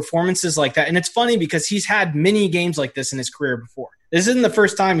seeing that performances like that. And it's funny because he's had many games like this in his career before. This isn't the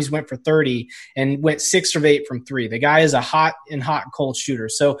first time he's went for 30 and went 6 of 8 from 3. The guy is a hot and cold shooter.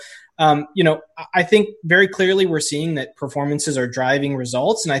 So I think very clearly we're seeing that performances are driving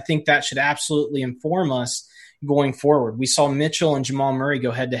results, and I think that should absolutely inform us going forward. We saw Mitchell and Jamal Murray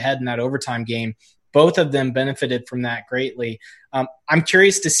go head-to-head in that overtime game. Both of them benefited from that greatly. I'm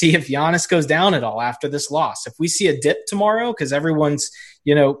curious to see if Giannis goes down at all after this loss. If we see a dip tomorrow because everyone's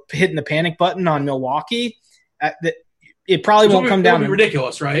hitting the panic button on Milwaukee, it probably won't come down. It would be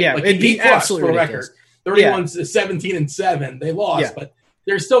ridiculous, right? Yeah, like it'd be absolutely ridiculous. 31's 17-7. They lost, but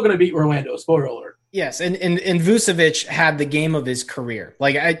they're still going to beat Orlando. Spoiler alert. Yes, and Vucevic had the game of his career.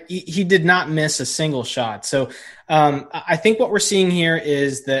 He did not miss a single shot. So I think what we're seeing here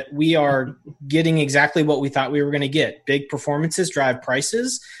is that we are getting exactly what we thought we were going to get. Big performances drive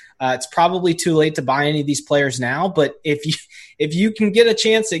prices. It's probably too late to buy any of these players now, but if you can get a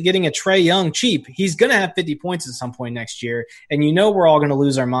chance at getting a Trae Young cheap, he's going to have 50 points at some point next year, and we're all going to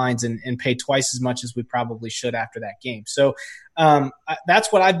lose our minds and pay twice as much as we probably should after that game. So that's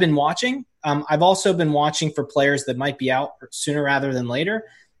what I've been watching. I've also been watching for players that might be out sooner rather than later.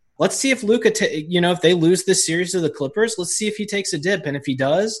 Let's see if Luka, if they lose this series to the Clippers, let's see if he takes a dip. And if he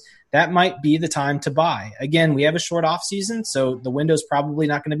does, that might be the time to buy. Again, we have a short off season, so the window's probably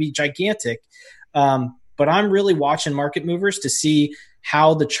not going to be gigantic. But I'm really watching market movers to see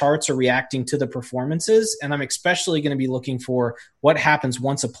how the charts are reacting to the performances. And I'm especially going to be looking for what happens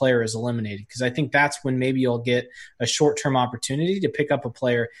once a player is eliminated, because I think that's when maybe you'll get a short-term opportunity to pick up a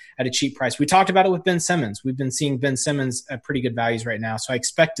player at a cheap price. We talked about it with Ben Simmons. We've been seeing Ben Simmons at pretty good values right now. So I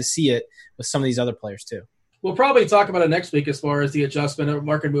expect to see it with some of these other players too. We'll probably talk about it next week as far as the adjustment of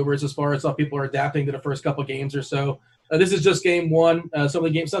market movers, as far as how people are adapting to the first couple games or so This is just game one. Some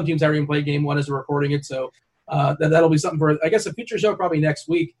teams haven't even played game one as we're recording it, so that'll be something for, I guess, a future show probably next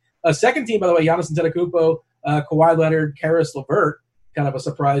week. Second team, by the way, Giannis Antetokounmpo, Kawhi Leonard, Karis LeVert, kind of a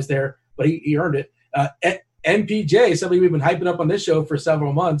surprise there, but he earned it. MPJ, somebody we've been hyping up on this show for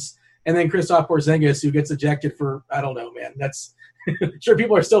several months, and then Kristaps Porzingis, who gets ejected for, I don't know, man. That's sure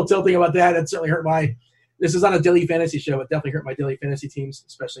people are still tilting about that. That certainly hurt this is on a daily fantasy show. It definitely hurt my daily fantasy teams,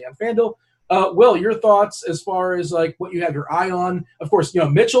 especially on FanDuel. Will, your thoughts as far as like what you have your eye on? Of course,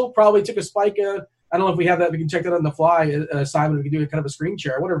 Mitchell probably took a spike. I don't know if we have that. We can check that on the fly. Simon, we can do a kind of a screen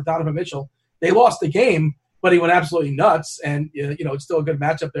share. I wonder if Donovan Mitchell, they lost the game, but he went absolutely nuts. And, it's still a good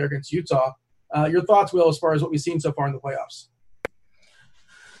matchup there against Utah. Your thoughts, Will, as far as what we've seen so far in the playoffs?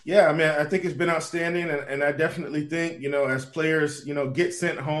 Yeah, I mean, I think it's been outstanding. And I definitely think, as players, get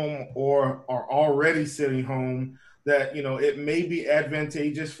sent home or are already sitting home, that, it may be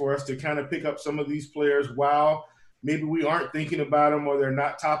advantageous for us to kind of pick up some of these players while maybe we aren't thinking about them or they're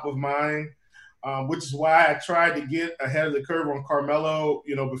not top of mind. Which is why I tried to get ahead of the curve on Carmelo,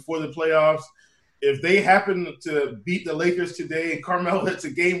 before the playoffs. If they happen to beat the Lakers today and Carmelo hits a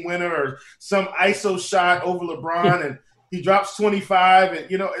game winner or some ISO shot over LeBron and he drops 25, and,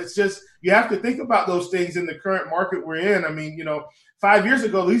 it's just you have to think about those things in the current market we're in. I mean, 5 years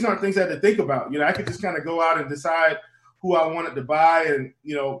ago, these aren't things I had to think about. I could just kind of go out and decide who I wanted to buy and,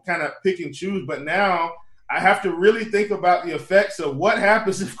 kind of pick and choose. But now I have to really think about the effects of what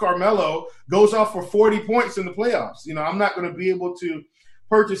happens if Carmelo goes off for 40 points in the playoffs. I'm not going to be able to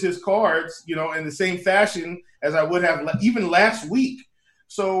purchase his cards, in the same fashion as I would have even last week.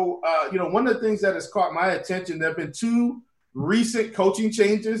 So, one of the things that has caught my attention, there have been two recent coaching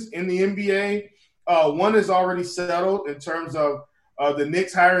changes in the NBA. One is already settled in terms of the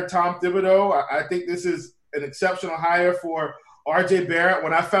Knicks hiring Tom Thibodeau. I think this is an exceptional hire for RJ Barrett.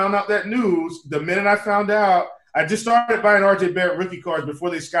 When I found out that news, the minute I found out, I just started buying RJ Barrett rookie cards before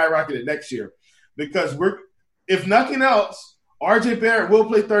they skyrocketed next year. Because if nothing else, RJ Barrett will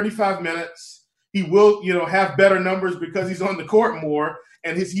play 35 minutes. He will, have better numbers because he's on the court more,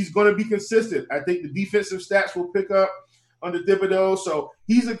 and he's going to be consistent. I think the defensive stats will pick up under Thibodeau. So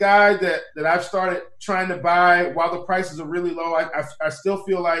he's a guy that I've started trying to buy while the prices are really low. I still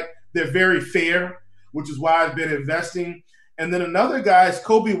feel like they're very fair, which is why I've been investing. And then another guy is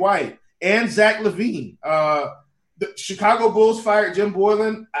Kobe White and Zach LaVine. The Chicago Bulls fired Jim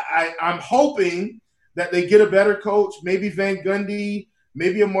Boylan. I'm hoping that they get a better coach, maybe Van Gundy,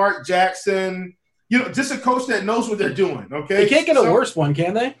 maybe a Mark Jackson, just a coach that knows what they're doing, okay? They can't get a worse one,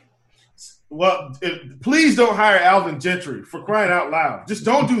 can they? Well, please don't hire Alvin Gentry, for crying out loud. Just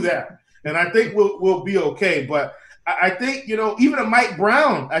don't do that. And I think we'll be okay. But I think, even a Mike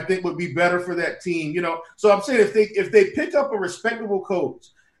Brown, I think would be better for that team, So I'm saying if they pick up a respectable coach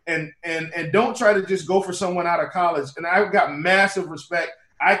and don't try to just go for someone out of college, and I've got massive respect.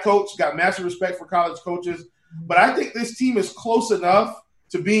 Got massive respect for college coaches. But I think this team is close enough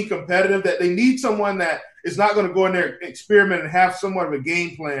to being competitive that they need someone that is not going to go in there and experiment and have somewhat of a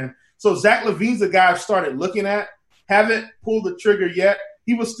game plan. So Zach LaVine's the guy I've started looking at. Haven't pulled the trigger yet.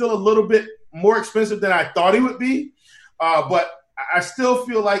 He was still a little bit more expensive than I thought he would be. But I still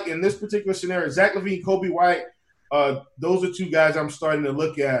feel like in this particular scenario, Zach LaVine, Kobe White, those are two guys I'm starting to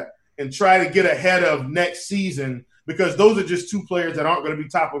look at and try to get ahead of next season, because those are just two players that aren't going to be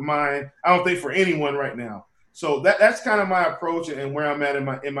top of mind, I don't think, for anyone right now. So that's kind of my approach and where I'm at in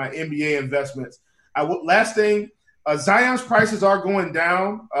my NBA investments. Last thing, Zion's prices are going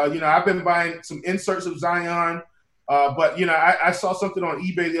down. I've been buying some inserts of Zion, but I saw something on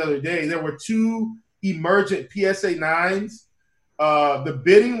eBay the other day. There were two emergent PSA 9s. The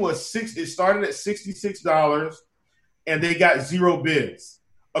bidding was it started at $66, and they got zero bids.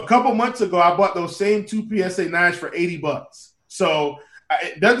 A couple months ago, I bought those same two PSA 9s for $80. So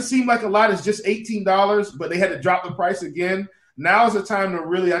it doesn't seem like a lot. It's just $18, but they had to drop the price again. Now is the time to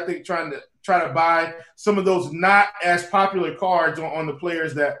really, I think, try to buy some of those not as popular cards on the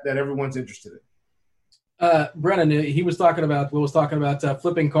players that everyone's interested in. Brennan, Will was talking about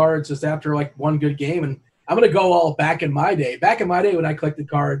flipping cards just after like one good game, and I'm going to go all back in my day. Back in my day when I collected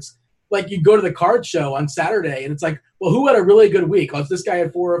cards, like you go to the card show on Saturday, and it's like, well, who had a really good week? Well, this guy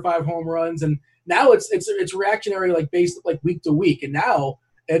had 4 or 5 home runs, and now it's reactionary, like based like week to week, and now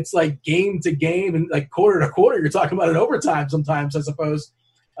it's like game to game and like quarter to quarter. You're talking about it overtime sometimes, I suppose.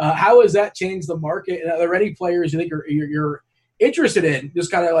 How has that changed the market? And are there any players you think you're interested in?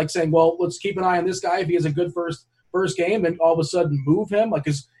 Just kind of like saying, well, let's keep an eye on this guy if he has a good first game, and all of a sudden move him. Like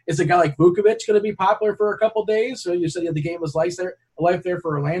is a guy like Vukovic going to be popular for a couple days? So you said the game was life there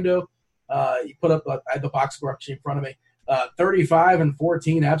for Orlando. You put up I had the box score actually in front of me. 35 and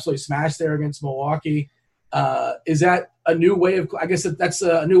 14, absolutely smashed there against Milwaukee. Is that a new way of? I guess that's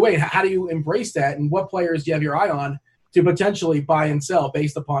a new way. How do you embrace that? And what players do you have your eye on to potentially buy and sell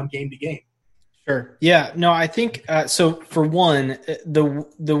based upon game to game? Sure. Yeah. No, I think so. For one, the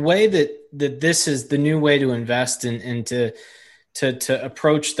way that this is the new way to invest and to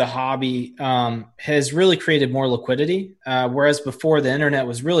approach the hobby has really created more liquidity. Whereas before, the internet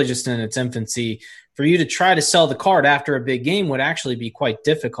was really just in its infancy. For you to try to sell the card after a big game would actually be quite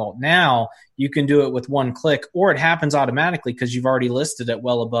difficult. Now you can do it with one click, or it happens automatically because you've already listed it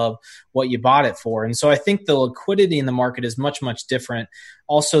well above what you bought it for. And so I think the liquidity in the market is much, much different.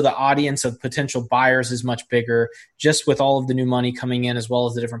 Also, the audience of potential buyers is much bigger, just with all of the new money coming in, as well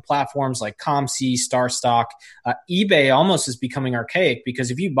as the different platforms like ComC, StarStock. eBay almost is becoming archaic,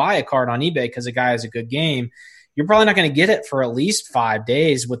 because if you buy a card on eBay because a guy has a good game, you're probably not going to get it for at least 5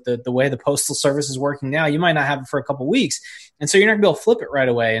 days. With the way the postal service is working now, you might not have it for a couple of weeks. And so you're not going to be able to flip it right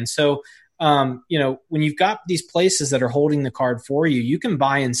away. And so, when you've got these places that are holding the card for you, you can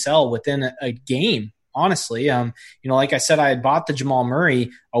buy and sell within a game. Honestly, like I said, I had bought the Jamal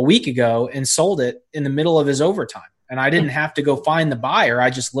Murray a week ago and sold it in the middle of his overtime. And I didn't have to go find the buyer.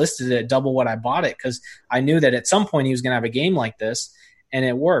 I just listed it at double what I bought it, because I knew that at some point he was going to have a game like this. And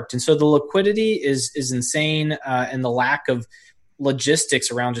it worked. And so the liquidity is insane, and the lack of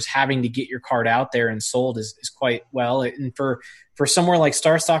logistics around just having to get your card out there and sold is quite well. And for somewhere like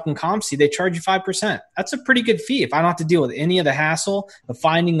StarStock and ComC, they charge you 5%. That's a pretty good fee. If I don't have to deal with any of the hassle of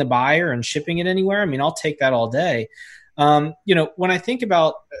finding the buyer and shipping it anywhere, I mean, I'll take that all day. When I think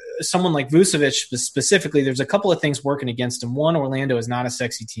about someone like Vucevic specifically, there's a couple of things working against him. One, Orlando is not a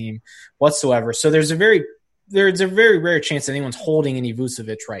sexy team whatsoever. So there's a very rare chance that anyone's holding any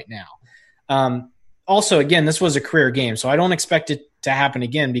Vucevic right now. Also, again, this was a career game, so I don't expect it to happen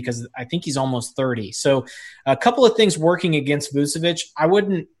again, because I think he's almost 30. So a couple of things working against Vucevic. I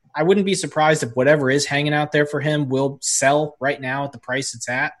wouldn't be surprised if whatever is hanging out there for him will sell right now at the price it's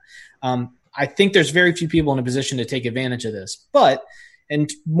at. I think there's very few people in a position to take advantage of this. And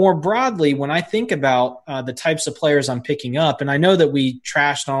more broadly, when I think about the types of players I'm picking up, and I know that we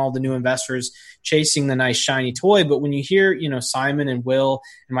trashed on all the new investors chasing the nice shiny toy, but when you hear, Simon and Will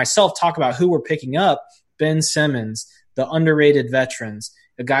and myself talk about who we're picking up, Ben Simmons, the underrated veterans,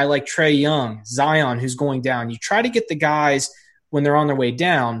 a guy like Trae Young, Zion, who's going down, you try to get the guys when they're on their way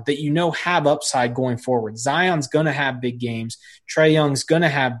down that have upside going forward. Zion's going to have big games. Trae Young's going to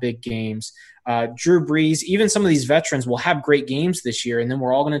have big games. Drew Brees, even some of these veterans will have great games this year, and then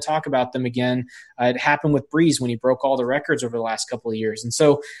we're all going to talk about them again. It happened with Brees when he broke all the records over the last couple of years. And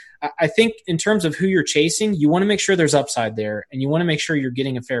so I think in terms of who you're chasing, you want to make sure there's upside there, and you want to make sure you're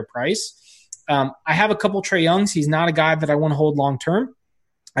getting a fair price. I have a couple Trae Youngs. He's not a guy that I want to hold long term.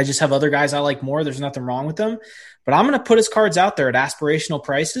 I just have other guys I like more. There's nothing wrong with them. But I'm going to put his cards out there at aspirational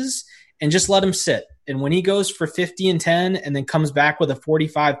prices and just let him sit. And when he goes for 50 and 10 and then comes back with a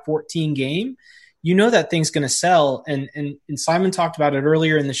 45-14 game, that thing's going to sell. And Simon talked about it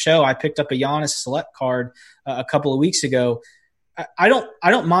earlier in the show. I picked up a Giannis Select card a couple of weeks ago. I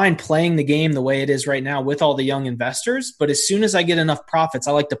don't mind playing the game the way it is right now with all the young investors, but as soon as I get enough profits,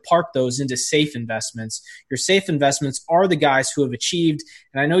 I like to park those into safe investments. Your safe investments are the guys who have achieved,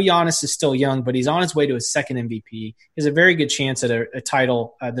 and I know Giannis is still young, but he's on his way to his second MVP. He has a very good chance at a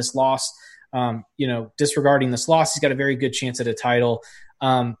title. This loss, disregarding this loss, he's got a very good chance at a title.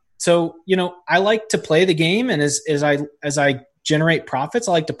 So I like to play the game, and as I generate profits,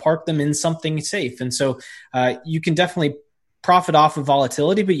 I like to park them in something safe. And so you can definitely profit off of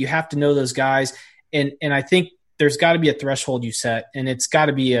volatility, but you have to know those guys. And I think there's got to be a threshold you set, and it's got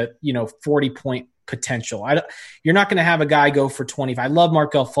to be a 40-point potential. You're not going to have a guy go for 25. I love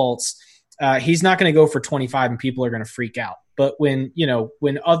Markelle Fultz. He's not going to go for 25 and people are going to freak out. But when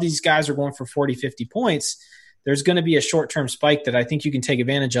all these guys are going for 40, 50 points, there's going to be a short-term spike that I think you can take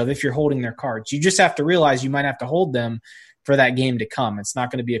advantage of if you're holding their cards. You just have to realize you might have to hold them for that game to come. It's not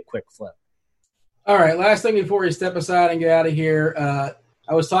going to be a quick flip. All right, last thing before we step aside and get out of here.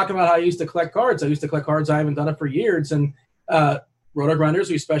 I was talking about how I used to collect cards. I haven't done it for years. And Roto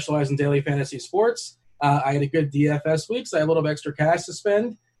Grinders, we specialize in daily fantasy sports. I had a good DFS week, so I had a little bit extra cash to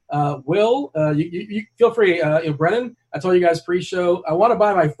spend. Will, you feel free. Brennan, I told you guys pre-show, I want to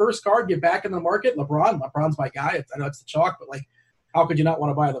buy my first card, get back in the market. LeBron's my guy. I know it's the chalk, but how could you not want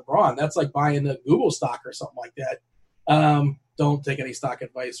to buy LeBron? That's like buying a Google stock or something like that. Don't take any stock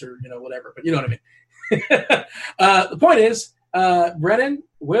advice or whatever, but you know what I mean. The point is, Brennan,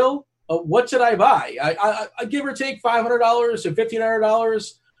 Will, what should I buy? I give or take $500 to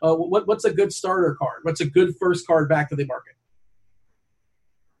 $1,500. What's a good starter card? What's a good first card back to the market?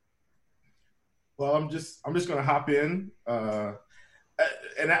 Well, I'm just going to hop in.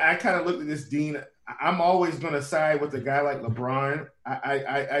 And I kind of looked at this, Dean. I'm always going to side with a guy like LeBron.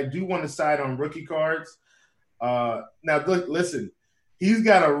 I do want to side on rookie cards. Now, look, listen, he's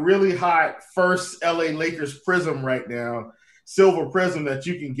got a really hot first LA Lakers prism right now, silver prism that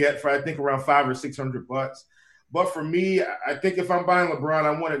you can get for, I think, around $500 or $600. But for me, I think if I'm buying LeBron,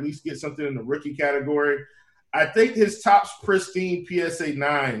 I want to at least get something in the rookie category. I think his Topps Pristine PSA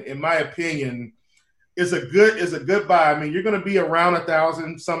 9, in my opinion, is a good buy. I mean, you're going to be around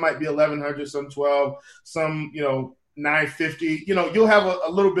 1,000. Some might be 1,100, some 12, some 950. You'll have a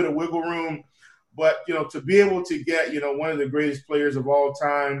little bit of wiggle room, but to be able to get one of the greatest players of all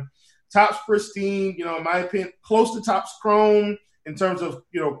time, Topps Pristine, in my opinion, close to Topps Chrome in terms of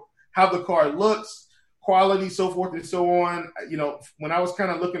how the card looks, quality, so forth and so on. When I was kind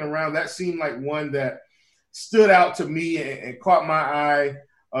of looking around, that seemed like one that stood out to me and caught my eye.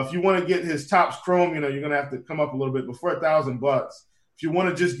 If you want to get his Topps Chrome, you're going to have to come up a little bit before $1,000. If you want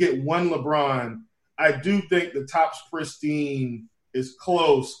to just get one LeBron, I do think the Topps Pristine is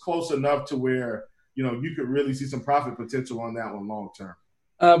close enough to where you could really see some profit potential on that one long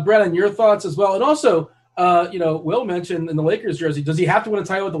term. Brennan, your thoughts as well, and also, Will mentioned in the Lakers jersey, does he have to win a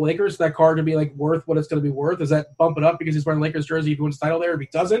title with the Lakers for that card to be worth what it's going to be worth? Does that bump it up because he's wearing Lakers jersey if he wins the title there? If he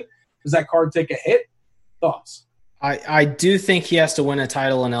doesn't, does that card take a hit? Thoughts? I do think he has to win a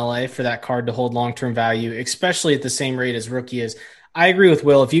title in LA for that card to hold long-term value, especially at the same rate as rookie is. I agree with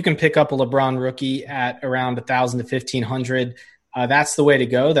Will. If you can pick up a LeBron rookie at around 1,000 to 1,500, that's the way to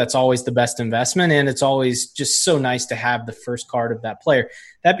go. That's always the best investment, and it's always just so nice to have the first card of that player.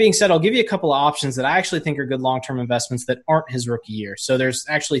 That being said, I'll give you a couple of options that I actually think are good long-term investments that aren't his rookie year. So there's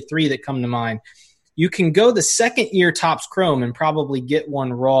actually 3 that come to mind. You can go the second-year Topps Chrome and probably get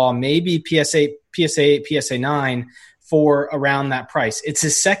one raw, maybe PSA 8, PSA 9 for around that price. It's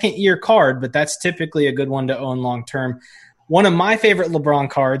his second-year card, but that's typically a good one to own long-term. One of my favorite LeBron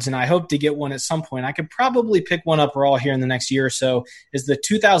cards, and I hope to get one at some point, I could probably pick one up raw here in the next year or so, is the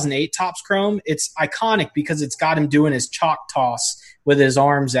 2008 Topps Chrome. It's iconic because it's got him doing his chalk toss with his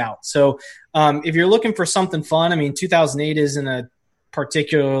arms out. So if you're looking for something fun, 2008 isn't a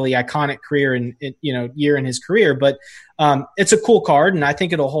particularly iconic year in his career, but it's a cool card, and I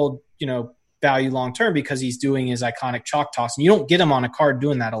think it'll hold value long term because he's doing his iconic chalk toss, and you don't get him on a card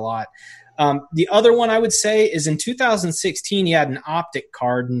doing that a lot. The other one I would say is in 2016 he had an optic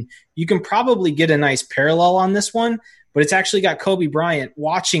card, and you can probably get a nice parallel on this one, but it's actually got Kobe Bryant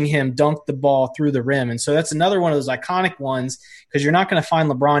watching him dunk the ball through the rim, and so that's another one of those iconic ones because you're not going to find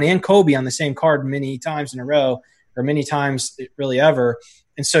LeBron and Kobe on the same card many times in a row, or many times really ever.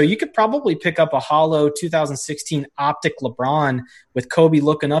 And so you could probably pick up a hollow 2016 optic LeBron with Kobe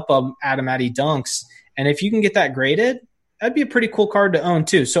looking up at him at he dunks. And if you can get that graded, that'd be a pretty cool card to own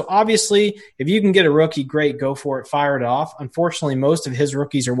too. So obviously, if you can get a rookie, great, go for it, fire it off. Unfortunately, most of his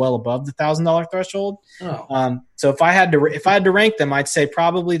rookies are well above the $1,000 threshold. So if I had to rank them, I'd say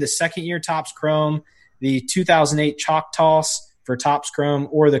probably the second-year Topps Chrome, the 2008 chalk toss for Topps Chrome,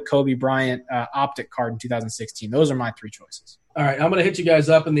 or the Kobe Bryant optic card in 2016. Those are my 3 choices. All right, I'm going to hit you guys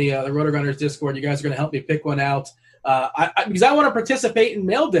up in the Roto-Grinders Discord. You guys are going to help me pick one out because I want to participate in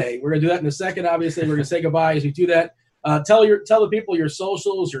Mail Day. We're going to do that in a second. Obviously, we're going to say goodbye as we do that. Tell the people your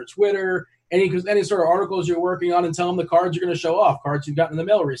socials, your Twitter, any sort of articles you're working on, and tell them the cards you're going to show off, cards you've gotten in the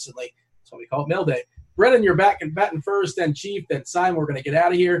mail recently. That's why we call it Mail Day. Brennan, you're back and batting first, then Chief, then Simon. We're going to get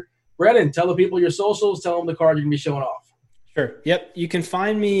out of here. Brennan, tell the people your socials. Tell them the card you're going to be showing off. Sure. Yep. You can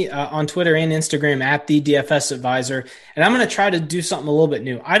find me on Twitter and Instagram at the DFS Advisor, and I'm going to try to do something a little bit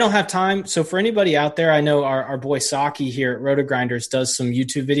new. I don't have time, so for anybody out there, I know our boy Saki here at Roto-Grinders does some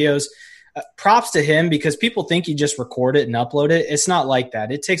YouTube videos. Props to him because people think you just record it and upload it. It's not like that.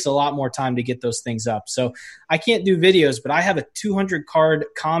 It takes a lot more time to get those things up. So I can't do videos, but I have a 200 card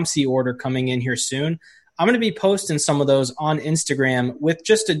ComC order coming in here soon. I'm going to be posting some of those on Instagram with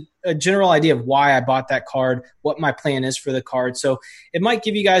just a general idea of why I bought that card, what my plan is for the card. So it might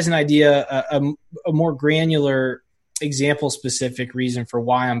give you guys an idea, a more granular example-specific reason for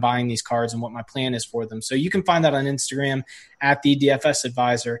why I'm buying these cards and what my plan is for them. So you can find that on Instagram at the DFS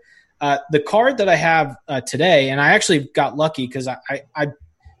Advisor. The card that I have today, and I actually got lucky because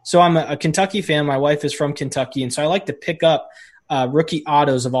I'm a Kentucky fan. My wife is from Kentucky, and so I like to pick up rookie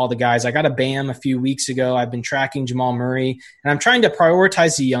autos of all the guys. I got a BAM a few weeks ago. I've been tracking Jamal Murray, and I'm trying to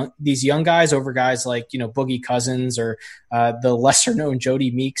prioritize these young guys over guys like Boogie Cousins or the lesser known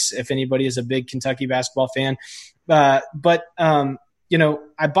Jody Meeks, if anybody is a big Kentucky basketball fan. But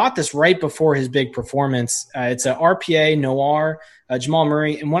I bought this right before his big performance. It's a RPA Noir Jamal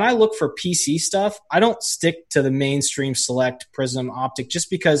Murray, and when I look for PC stuff, I don't stick to the mainstream Select Prism Optic just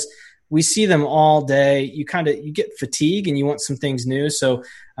because we see them all day. You get fatigue and you want some things new. So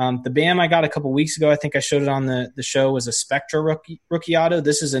the BAM I got a couple weeks ago, I think I showed it on the show, was a Spectra rookie auto.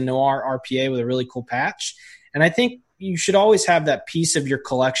 This is a Noir RPA with a really cool patch. And I think you should always have that piece of your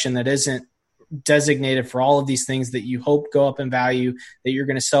collection that isn't designated for all of these things that you hope go up in value, that you're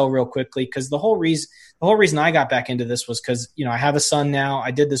going to sell real quickly. Because the whole reason I got back into this was because, I have a son now.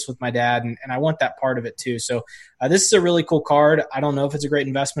 I did this with my dad, and I want that part of it too. So this is a really cool card. I don't know if it's a great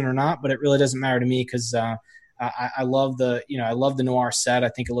investment or not, but it really doesn't matter to me because I love the Noir set. I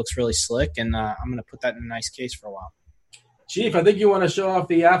think it looks really slick, and I'm going to put that in a nice case for a while. Chief, I think you want to show off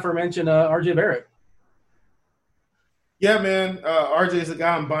the aforementioned RJ Barrett. Yeah, man. RJ is the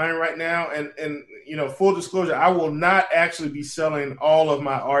guy I'm buying right now. And full disclosure, I will not actually be selling all of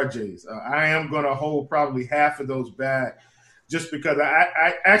my RJs. I am going to hold probably half of those back just because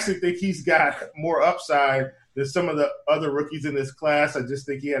I actually think he's got more upside than some of the other rookies in this class. I just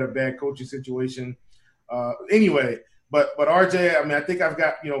think he had a bad coaching situation. Anyway, but RJ, I think I've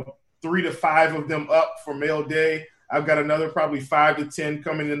got, 3 to 5 of them up for mail day. I've got another probably 5 to 10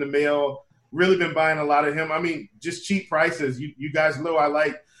 coming in the mail. Really been buying a lot of him. Just cheap prices. You guys know I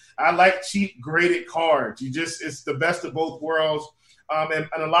like cheap graded cards. It's the best of both worlds. And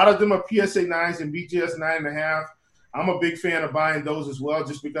a lot of them are PSA 9s and BGS 9.5. I'm a big fan of buying those as well,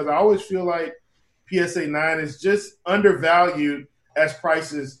 just because I always feel like PSA 9 is just undervalued as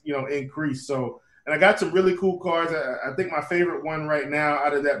prices, increase. So, and I got some really cool cards. I think my favorite one right now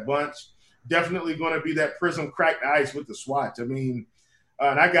out of that bunch, definitely going to be that Prism Cracked Ice with the swatch. And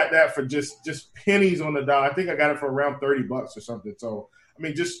I got that for just pennies on the dollar. I think I got it for around $30 or something. So,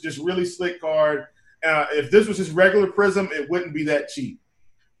 just really slick card. If this was just regular Prism, it wouldn't be that cheap.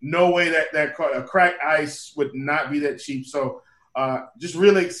 No way that card, a Cracked Ice would not be that cheap. So, just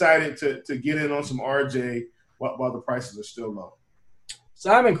really excited to get in on some RJ while the prices are still low.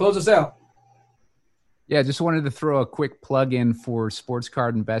 Simon, close us out. Yeah, just wanted to throw a quick plug in for Sports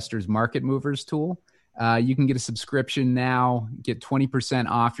Card Investors Market Movers tool. You can get a subscription now, get 20%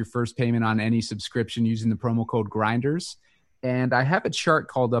 off your first payment on any subscription using the promo code Grinders. And I have a chart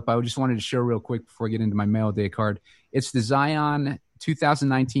called up. I just wanted to show real quick before I get into my mail day card. It's the Zion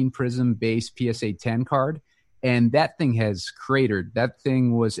 2019 Prism base PSA 10 card. And that thing has cratered. That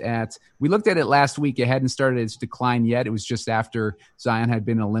thing was we looked at it last week. It hadn't started its decline yet. It was just after Zion had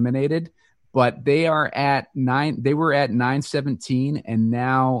been eliminated. But they were at 917, and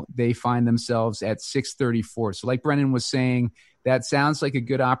now they find themselves at 634. So like Brennan was saying, that sounds like a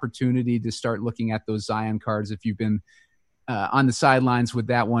good opportunity to start looking at those Zion cards if you've been on the sidelines with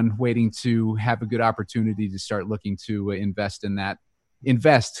that one, waiting to have a good opportunity to start looking to invest in that.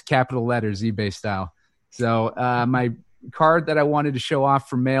 Invest, capital letters, eBay style. So my card that I wanted to show off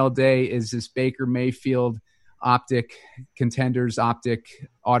for mail day is this Baker Mayfield Optic Contenders Optic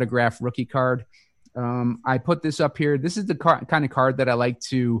autograph rookie card. I put this up here. This is the kind of card that I like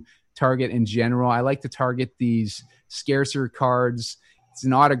to target in general. I like to target these scarcer cards. It's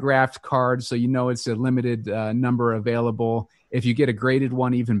an autographed card, so it's a limited number available. If you get a graded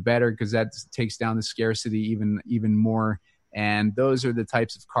one, even better, because that takes down the scarcity even more. And those are the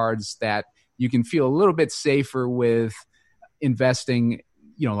types of cards that you can feel a little bit safer with investing,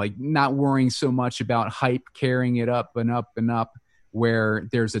 like not worrying so much about hype carrying it up and up and up, where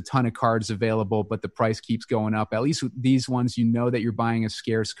there's a ton of cards available, but the price keeps going up. At least with these ones, that you're buying a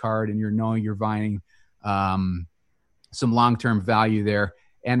scarce card and you're buying some long-term value there.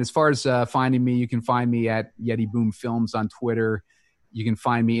 And as far as finding me, you can find me at Yeti Boom Films on Twitter. You can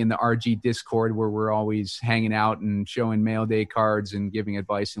find me in the RG Discord, where we're always hanging out and showing mail day cards and giving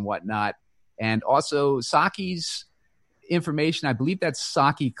advice and whatnot. And also Saki's information, I believe that's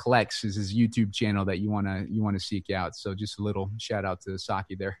Saki Collects, is his YouTube channel that you want to seek out. So just a little shout out to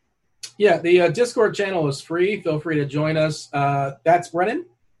Saki there. Yeah, the Discord channel is free. Feel free to join us. That's Brennan.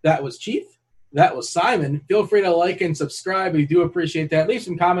 That was Chief. That was Simon. Feel free to like and subscribe. We do appreciate that. Leave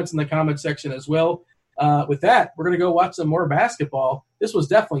some comments in the comment section as well. With that, we're going to go watch some more basketball. This was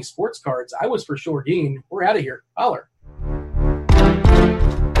definitely Sports Cards. I was for sure Dean. We're out of here. Holler.